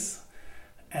ideas,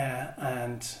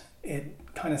 and it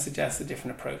kind of suggests a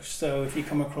different approach. So if you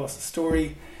come across a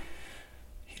story,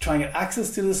 you try and get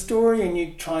access to the story, and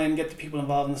you try and get the people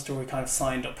involved in the story kind of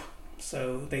signed up.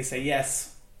 So they say,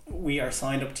 yes, we are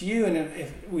signed up to you, and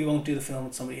if we won't do the film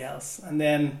with somebody else. And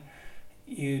then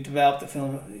you develop the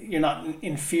film. You're not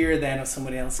in fear then of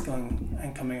somebody else going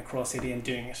and coming across the idea and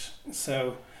doing it.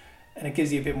 So, and it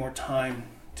gives you a bit more time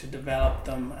to develop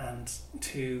them and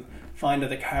to find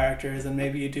other characters, and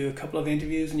maybe you do a couple of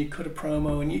interviews and you cut a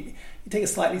promo, and you take a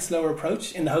slightly slower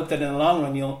approach in the hope that in the long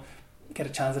run you'll get a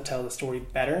chance to tell the story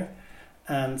better.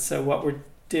 And so what we're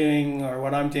doing, or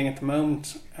what I'm doing at the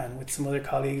moment, and with some other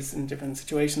colleagues in different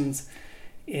situations,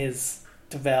 is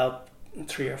develop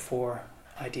 3 or 4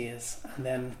 ideas, and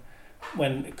then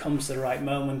when it comes to the right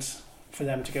moment for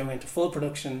them to go into full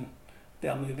production,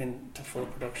 they'll move into full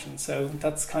production. So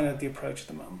that's kind of the approach at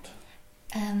the moment.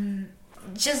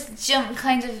 Just jump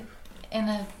kind of in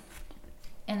a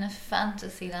in a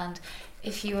fantasy land,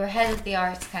 if you were head of the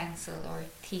Arts Council or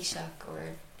Taoiseach or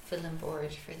Film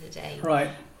Board for the day,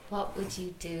 Right. what would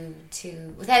you do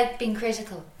to, without being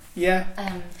critical, Yeah.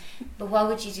 but what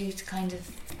would you do to kind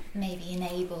of maybe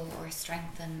enable or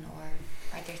strengthen, or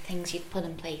are there things you'd put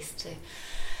in place to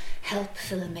help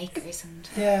filmmakers? And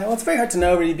Yeah, well, it's very hard to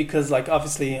know really, because like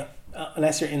obviously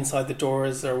unless you're inside the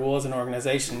doors or walls of an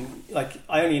organisation, like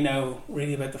I only know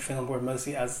really about the Film Board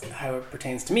mostly as how it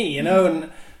pertains to me, you know,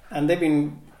 and they've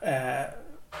been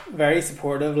very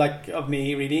supportive like of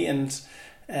me really, and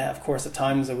of course at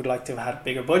times I would like to have had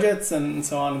bigger budgets and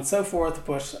so on and so forth,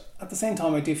 but at the same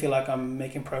time I do feel like I'm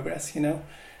making progress, you know.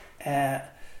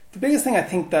 The biggest thing I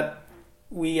think that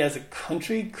we as a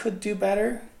country could do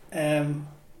better, and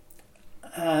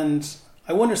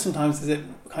I wonder sometimes, is it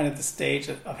kind of the stage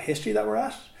of history that we're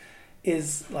at,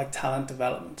 is like talent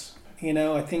development. You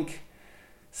know, I think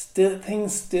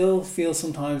things still feel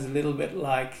sometimes a little bit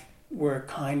like we're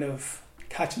kind of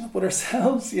catching up with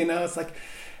ourselves, you know. It's like,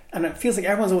 and it feels like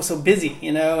everyone's always so busy,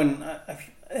 you know, and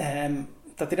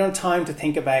that they don't have time to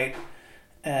think about,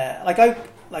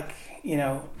 you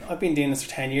know, I've been doing this for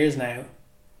 10 years now,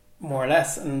 more or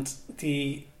less, and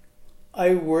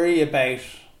I worry about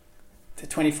the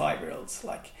 25-year-olds.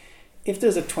 Like, if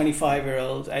there's a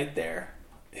 25-year-old out there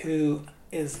who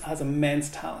has immense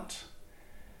talent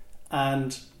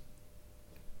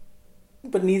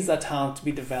but needs that talent to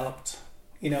be developed,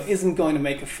 you know, isn't going to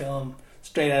make a film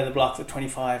straight out of the blocks at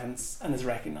 25 and is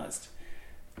recognised,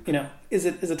 you know, is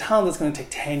a talent that's going to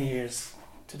take 10 years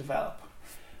to develop.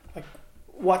 Like,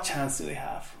 what chance do they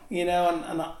have, you know?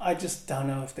 And I just don't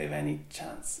know if they have any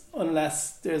chance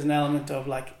unless there's an element of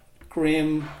like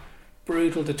grim,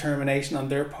 brutal determination on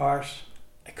their part,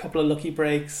 a couple of lucky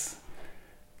breaks,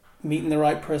 meeting the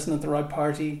right person at the right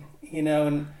party, you know.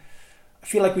 And I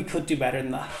feel like we could do better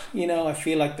than that, you know. I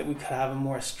feel like that we could have a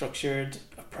more structured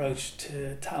approach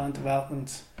to talent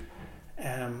development,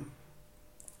 and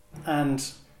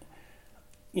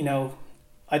you know,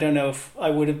 I don't know if I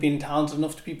would have been talented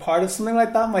enough to be part of something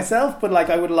like that myself, but like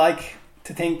I would like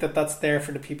to think that that's there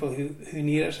for the people who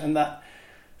need it, and that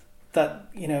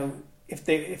you know, if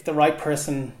the right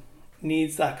person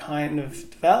needs that kind of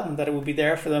development, that it will be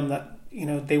there for them, that, you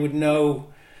know, they would know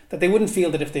that they wouldn't feel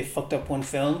that if they fucked up one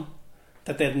film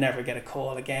that they'd never get a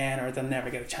call again or they'll never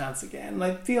get a chance again. And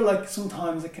I feel like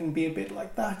sometimes it can be a bit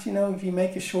like that, you know. If you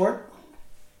make a short,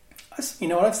 you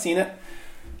know what, I've seen it.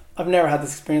 I've never had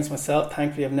this experience myself.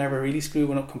 Thankfully, I've never really screwed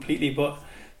one up completely, but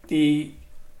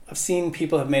I've seen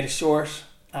people have made a short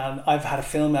and I've had a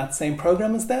film at the same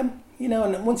program as them, you know.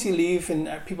 And once you leave and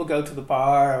people go to the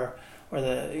bar or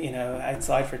the, you know,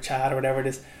 outside for a chat or whatever it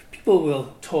is, people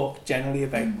will talk generally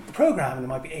about the program, and there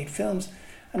might be 8 films,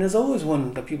 and there's always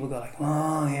one that people go like,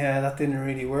 oh yeah, that didn't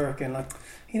really work, and like,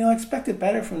 you know, I expected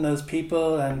better from those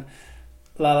people, and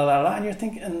la la la la. And you're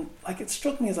thinking, and like, it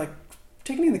struck me as like,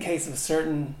 particularly in the case of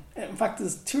in fact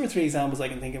there's 2 or 3 examples I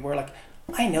can think of where like,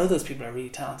 I know those people are really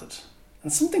talented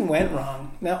and something went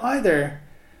wrong. Now either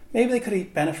maybe they could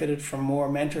have benefited from more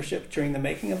mentorship during the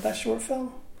making of that short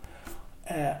film.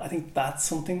 I think that's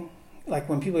something, like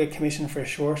when people get commissioned for a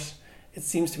short, it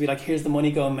seems to be like, here's the money,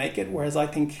 go and make it. Whereas I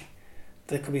think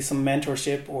there could be some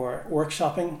mentorship or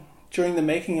workshopping during the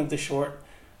making of the short,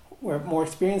 where more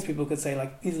experienced people could say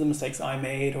like, these are the mistakes I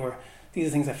made, or these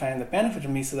are things I found that benefited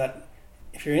me, so that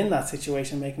if you're in that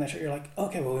situation making that short, you're like,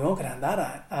 okay, well, we won't go down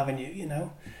that avenue, you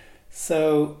know.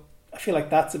 So I feel like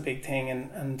that's a big thing,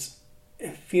 and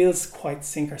it feels quite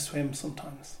sink or swim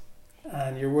sometimes,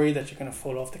 and you're worried that you're going to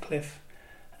fall off the cliff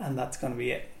and that's going to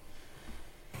be it.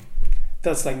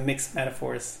 That's like mixed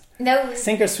metaphors. No,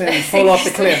 sink or swim, fall off the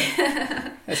cliff.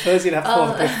 I suppose you'd have to fall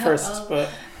off the cliff first, but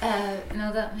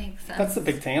no, that makes sense. That's the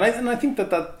big thing, and I think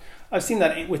that I've seen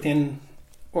that within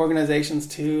organizations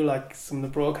too, like some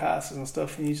of the broadcasters and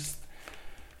stuff, and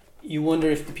you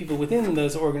wonder if the people within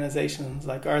those organizations,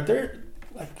 like, are there,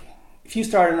 like, if you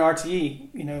start an RTE,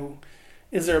 you know,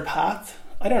 is there a path?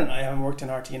 I haven't worked in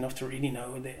RTE enough to really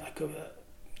know. There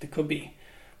could be.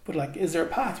 But like, is there a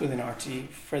path within RTE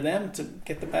for them to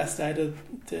get the best out of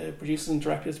the producers and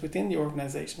directors within the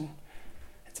organisation?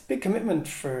 It's a big commitment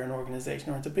for an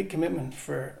organisation, or it's a big commitment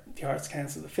for the Arts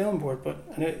Council, the Film Board,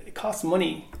 and it costs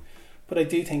money, but I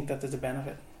do think that there's a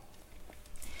benefit.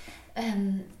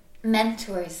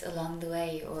 Mentors along the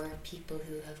way, or people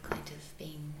who have kind of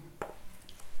been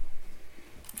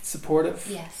supportive?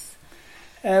 Yes.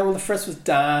 Well, the first was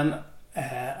Dan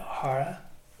O'Hara,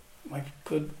 my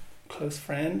good close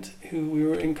friend, who we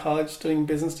were in college studying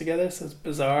business together, so it's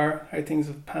bizarre how things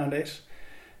have panned out.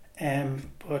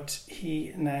 But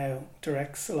he now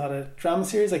directs a lot of drama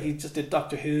series. Like he just did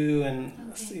Doctor Who,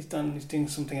 and he's doing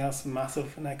something else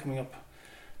massive now coming up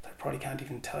that I probably can't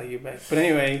even tell you about. But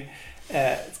anyway,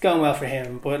 it's going well for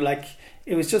him. But like,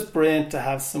 it was just brilliant to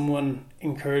have someone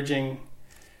encouraging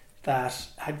that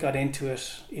had got into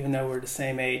it, even though we're the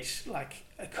same age, like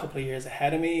a couple of years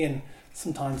ahead of me. And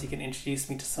sometimes he can introduce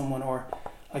me to someone, or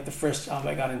like the first job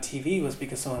I got in TV was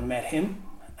because someone met him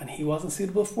and he wasn't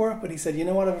suitable for it, but he said, you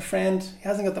know what, I have a friend, he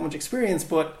hasn't got that much experience,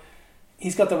 but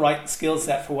he's got the right skill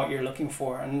set for what you're looking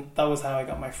for. And that was how I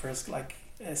got my first like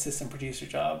assistant producer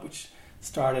job, which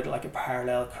started like a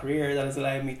parallel career that has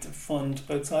allowed me to fund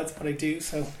both sides of what I do.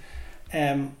 So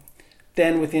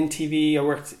then within TV, I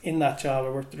worked in that job, I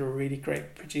worked with a really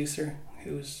great producer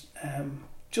who was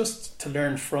just to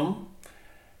learn from.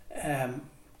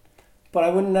 But I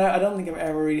don't think I've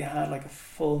ever really had like a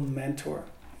full mentor.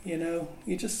 You know,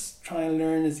 you just try and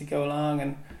learn as you go along,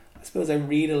 and I suppose I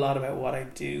read a lot about what I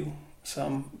do, so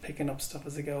I'm picking up stuff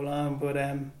as I go along. But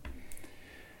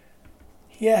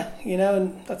yeah, you know,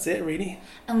 and that's it really.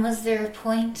 And was there a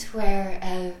point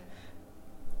where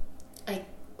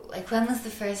like when was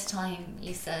the first time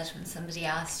you said, when somebody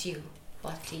asked you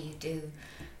what do you do,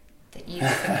 that you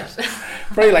said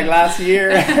probably like last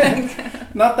year?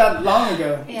 Not that long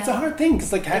ago. Yeah. It's a hard thing,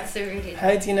 because like how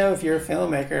do you know if you're a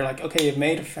filmmaker? Like, okay, you've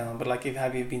made a film, but like,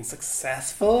 have you been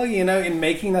successful, you know, in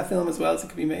making that film as well as it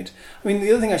could be made? I mean,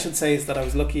 the other thing I should say is that I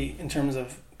was lucky in terms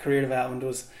of career development.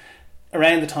 Was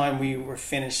around the time we were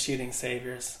finished shooting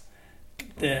Saviours,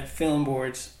 the film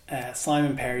board,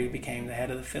 Simon Perry became the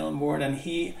head of the film board, and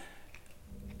he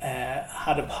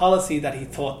had a policy that he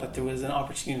thought that there was an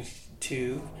opportunity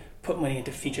to put money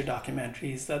into feature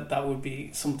documentaries, that would be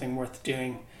something worth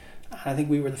doing. And I think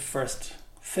we were the first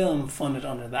film funded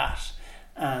under that,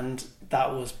 and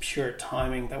that was pure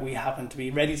timing, that we happened to be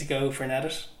ready to go for an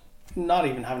edit, not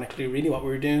even having a clue really what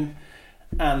we were doing,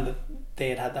 and they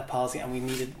had that policy, and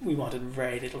we wanted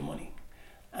very little money.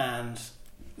 And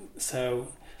so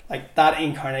like that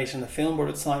incarnation of the film board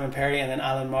with Simon Perry, and then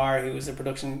Alan Marr, who was the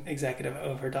production executive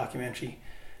of her documentary,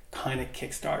 kind of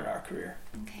kickstarted our career.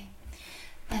 Okay.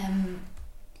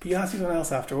 But you asked me something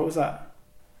else after. What was that?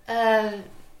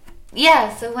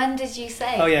 Yeah, so when did you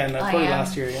say? Oh yeah, no, probably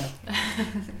last year, yeah.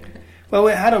 Well,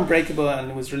 we had Unbreakable, and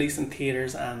it was released in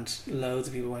theatres, and loads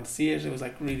of people went to see it. It was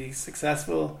like really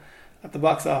successful at the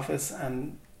box office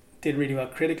and did really well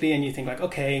critically, and you think like,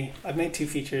 okay, I've made 2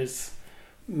 features,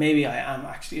 maybe I am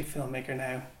actually a filmmaker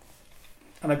now.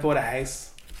 And I bought a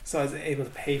house, so I was able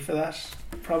to pay for that.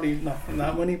 Probably not from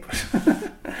that money, but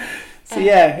so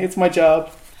yeah, it's my job.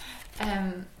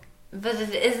 But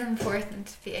it is important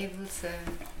to be able to.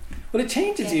 Well, it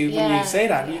changes you when you say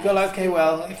that. You go like, okay,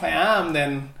 well, if I am,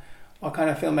 then what kind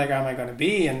of filmmaker am I going to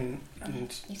be, and how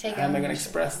am I going to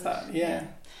express that? Yeah.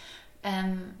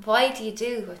 Why do you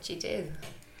do what you do?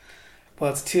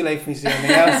 Well, it's too late for me to do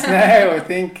anything else now. I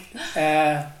think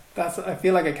I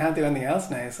feel like I can't do anything else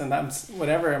now, so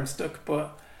I'm stuck.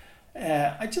 But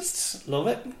I just love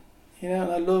it, you know.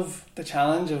 And I love the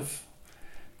challenge of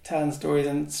telling stories.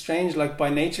 And it's strange, like by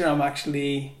nature, I'm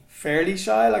actually fairly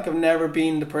shy. Like I've never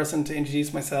been the person to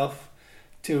introduce myself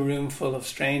to a room full of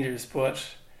strangers, but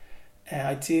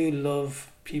I do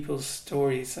love people's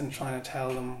stories and trying to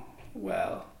tell them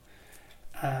well.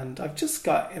 And I've just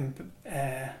got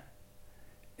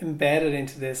embedded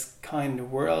into this kind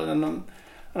of world, and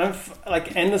I'm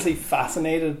like endlessly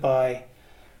fascinated by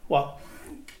what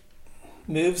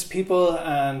moves people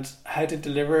and how to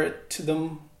deliver it to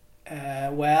them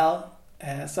well.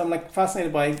 So I'm like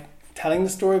fascinated by telling the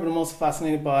story, but I'm also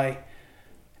fascinated by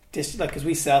because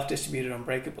we self-distributed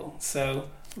Unbreakable, so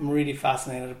I'm really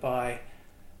fascinated by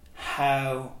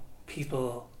how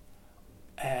people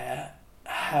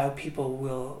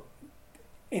will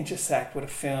intersect with a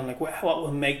film, like what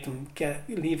will make them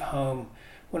leave home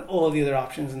when all the other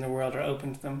options in the world are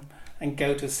open to them, and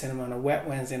go to a cinema on a wet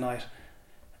Wednesday night,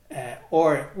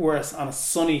 or worse, on a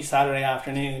sunny Saturday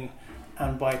afternoon,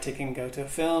 and buy a ticket and go to a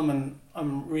film. And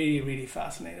I'm really, really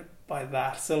fascinated by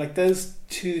that. So like those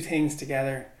 2 things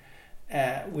together,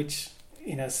 which,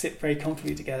 you know, sit very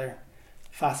comfortably together,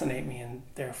 fascinate me, and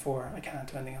therefore I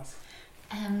can't do anything else.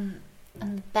 And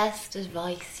the best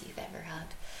advice you've ever had?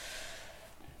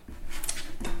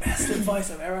 The best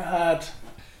advice I've ever had?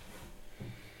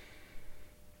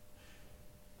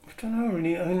 I don't know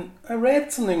really. I mean, I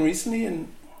read something recently,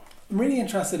 and I'm really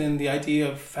interested in the idea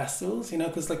of festivals, you know,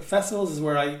 because like festivals is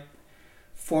where I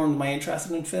formed my interest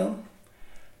in film.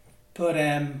 But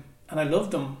and I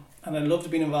loved them, and I loved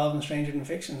being involved in Stranger Than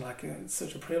Fiction. Like it's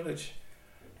such a privilege.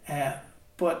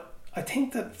 But I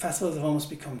think that festivals have almost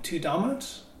become too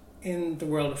dominant, in the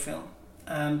world of film,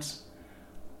 and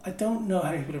I don't know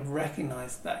how people have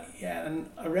recognised that yet. And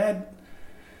I read,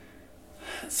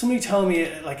 somebody told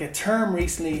me like a term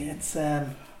recently. It's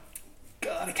God,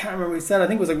 I can't remember who said it. I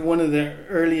think it was like one of the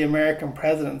early American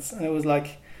presidents, and it was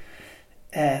like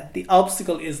the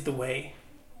obstacle is the way,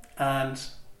 and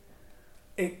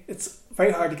it's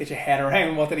very hard to get your head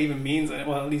around what that even means.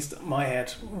 Well, at least my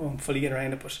head won't fully get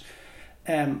around it, but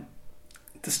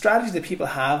the strategy that people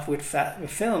have with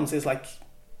films is like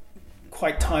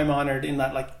quite time honoured, in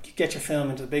that like you get your film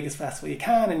into the biggest festival you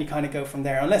can and you kind of go from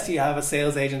there, unless you have a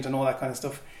sales agent and all that kind of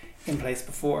stuff in place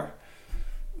before.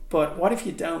 But what if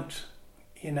you don't,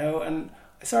 you know? And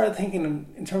I started thinking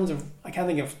in terms of, I can't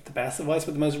think of the best advice,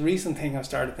 but the most recent thing I've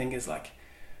started thinking is like,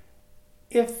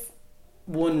 if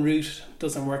one route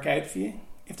doesn't work out for you,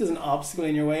 if there's an obstacle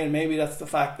in your way, and maybe that's the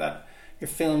fact that your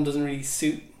film doesn't really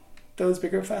suit those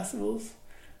bigger festivals,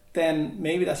 then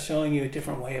maybe that's showing you a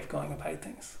different way of going about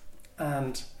things.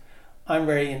 And I'm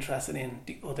very interested in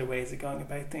the other ways of going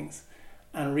about things,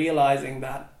 and realizing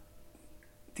that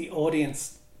the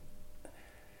audience,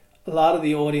 a lot of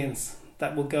the audience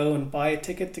that will go and buy a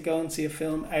ticket to go and see a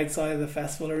film outside of the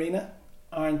festival arena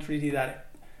aren't really that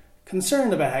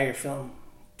concerned about how your film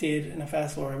did in a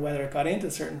festival or whether it got into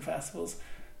certain festivals.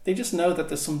 They just know that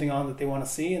there's something on that they want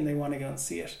to see and they want to go and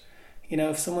see it. You know,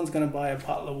 if someone's going to buy a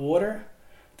bottle of water,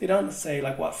 they don't say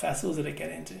like, what festivals did it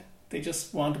get into? They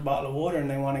just want a bottle of water and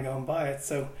they want to go and buy it.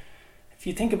 So if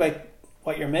you think about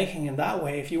what you're making in that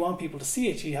way, if you want people to see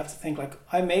it, you have to think like,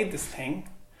 I made this thing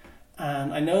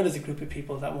and I know there's a group of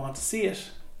people that want to see it.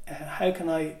 How can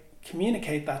I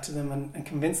communicate that to them and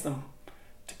convince them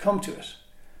to come to it?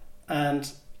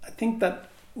 And I think that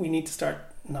we need to start,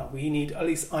 at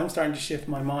least I'm starting to shift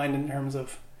my mind in terms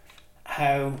of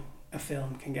how a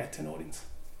film can get to an audience.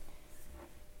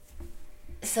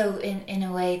 So in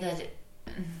a way that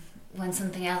when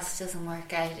something else doesn't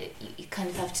work out, you kind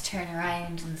of have to turn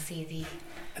around and see the...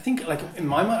 I think like in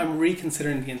my mind, I'm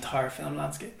reconsidering the entire film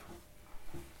landscape.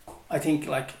 I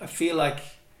feel like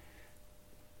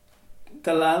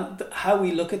how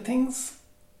we look at things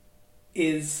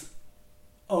is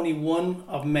only one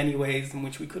of many ways in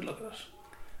which we could look at it.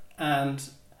 And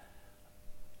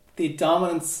the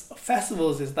dominance of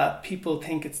festivals is that people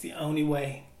think it's the only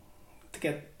way to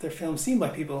get their film seen by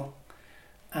people,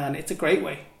 and it's a great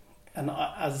way. And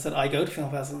as I said, I go to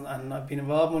film festivals and I've been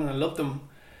involved in them and I love them.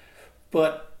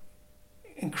 But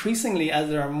increasingly, as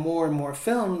there are more and more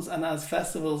films, and as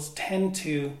festivals tend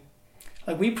to,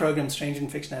 like, we program Strange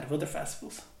and Fiction out of other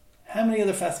festivals. How many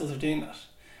other festivals are doing that?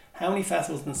 How many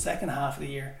festivals in the second half of the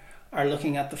year are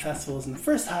looking at the festivals in the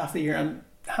first half of the year and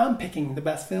handpicking the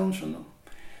best films from them?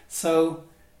 So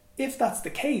if that's the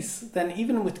case, then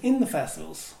even within the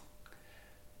festivals,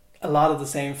 a lot of the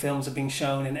same films are being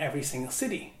shown in every single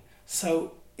city.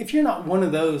 So if you're not one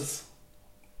of those,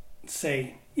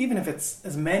 say, even if it's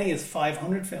as many as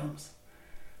 500 films,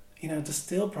 you know, there's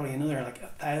still probably another like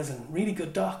 1,000 really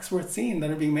good docs worth seeing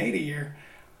that are being made a year.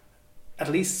 At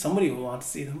least somebody will want to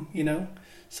see them, you know?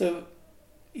 So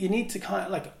you need to kind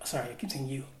of I keep saying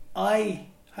you. I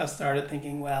have started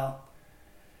thinking, well,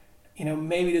 you know,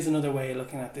 maybe there's another way of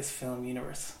looking at this film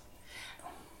universe.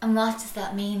 And what does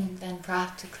that mean then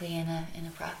practically in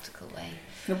a practical way?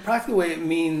 In a practical way, it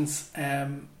means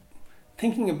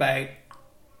thinking about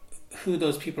who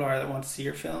those people are that want to see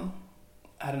your film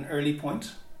at an early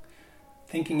point.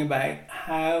 Thinking about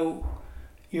how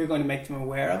you're going to make them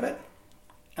aware of it.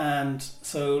 And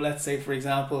so let's say, for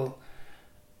example,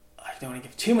 I don't want to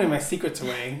give too many of my secrets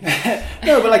away.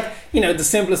 No, but like, you know, the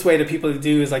simplest way that people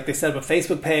do is like they set up a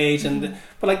Facebook page, and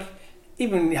but like,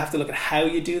 even you have to look at how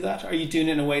you do that. Are you doing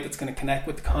it in a way that's going to connect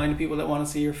with the kind of people that want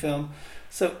to see your film?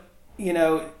 So, you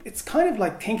know, it's kind of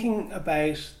like thinking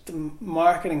about the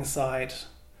marketing side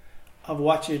of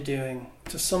what you're doing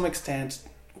to some extent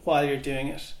while you're doing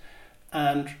it.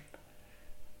 And,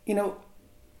 you know,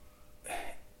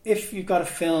 if you've got a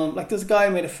film, like there's a guy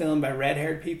who made a film about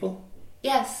red-haired people.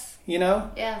 Yes. You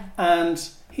know? Yeah. And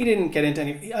he didn't get into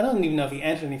any, I don't even know if he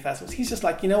entered any festivals. He's just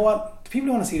like, you know what? The people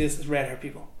who want to see this is red-haired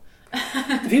people.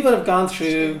 The people that have gone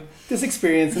through this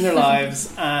experience in their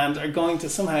lives and are going to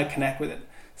somehow connect with it.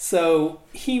 So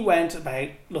he went about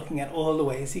looking at all the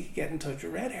ways he could get in touch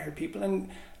with red-haired people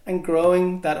and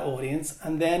growing that audience.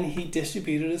 And then he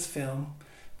distributed his film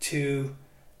to,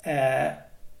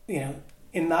 you know,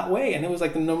 in that way. And it was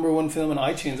like the number one film on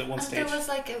iTunes at one stage. There was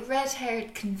like a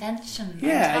red-haired convention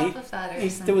on top of that or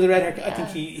something. There was a red-haired, I think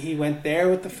he went there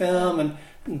with the film and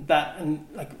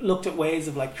like looked at ways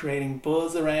of like creating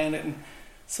buzz around it. And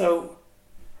so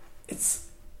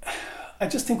I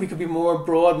just think we could be more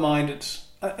broad-minded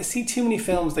I see too many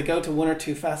films that go to one or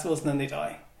two festivals and then they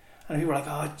die, and people are like,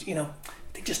 oh, you know,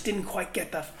 they just didn't quite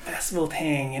get that festival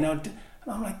thing, you know. And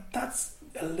I'm like, that's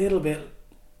a little bit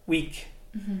weak.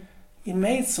 Mm-hmm. You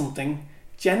made something.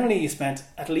 Generally, you spent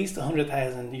at least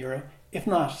 €100,000, if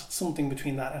not something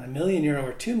between that and €1 million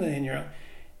or €2 million.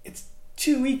 It's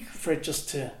too weak for it just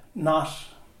to not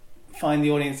find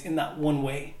the audience in that one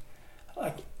way.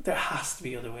 Like, there has to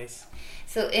be other ways.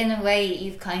 So in a way,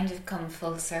 you've kind of come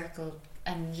full circle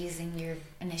and using your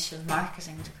initial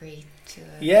marketing degree to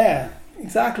Yeah,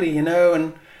 exactly, you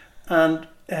know, and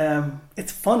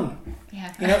it's fun.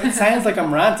 Yeah. You know, it sounds like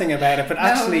I'm ranting about it, but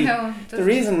actually no, the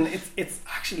reason it's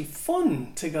actually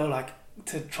fun to go like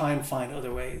to try and find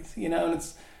other ways, you know, and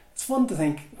it's fun to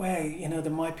think, wow, you know,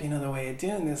 there might be another way of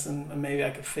doing this, and maybe I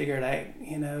could figure it out,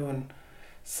 you know. And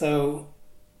so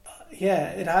yeah,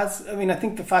 it has. I mean, I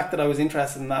think the fact that I was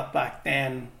interested in that back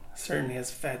then certainly has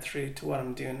fed through to what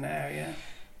I'm doing now. Yeah.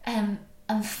 And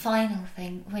final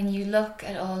thing, when you look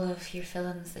at all of your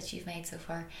films that you've made so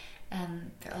far,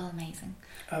 they're all amazing.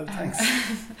 Oh, thanks.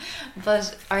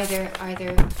 But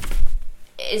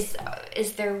is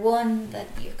there one that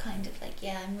you're kind of like,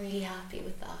 yeah, I'm really happy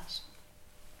with that?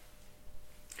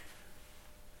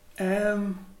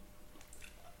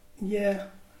 Yeah,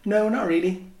 no, not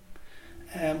really.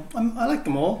 I like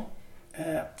them all.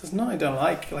 There's none I don't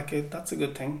like. That's a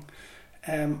good thing.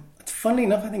 It's funnily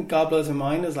enough, I think God Blows My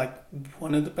Mind is like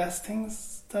one of the best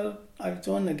things that I've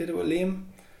done. I did it with Liam.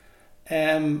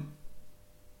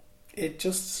 It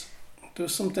just, there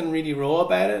was something really raw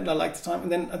about it. I liked the time.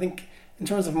 And then I think in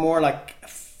terms of more like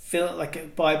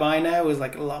Bye Bye Now is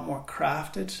like a lot more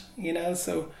crafted, you know.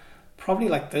 So probably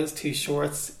like those two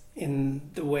shorts in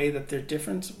the way that they're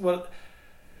different. Well,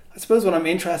 I suppose what I'm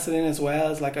interested in as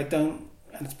well is like, I don't,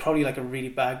 and it's probably like a really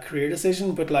bad career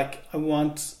decision, but like I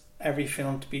want every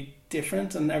film to be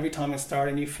different, and every time I start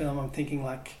a new film I'm thinking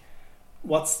like,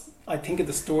 I think of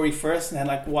the story first and then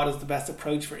like what is the best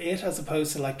approach for it, as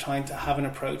opposed to like trying to have an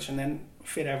approach and then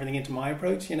fit everything into my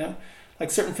approach, you know. Like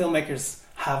certain filmmakers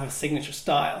have a signature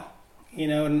style, you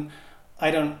know, and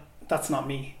that's not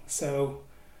me. So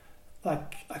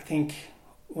like I think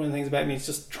one of the things about me is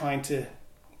just trying to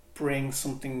bring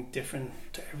something different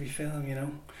to every film, you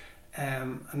know.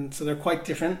 And so they're quite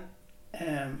different.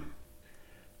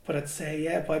 But I'd say,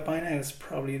 yeah, Bye Bye Now is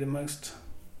probably the most,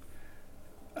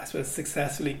 I suppose,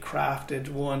 successfully crafted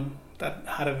one that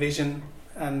had a vision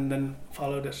and then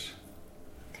followed it.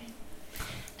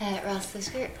 Okay. Ross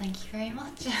Lister, thank you very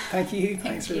much. Thank you.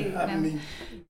 Thanks for having me.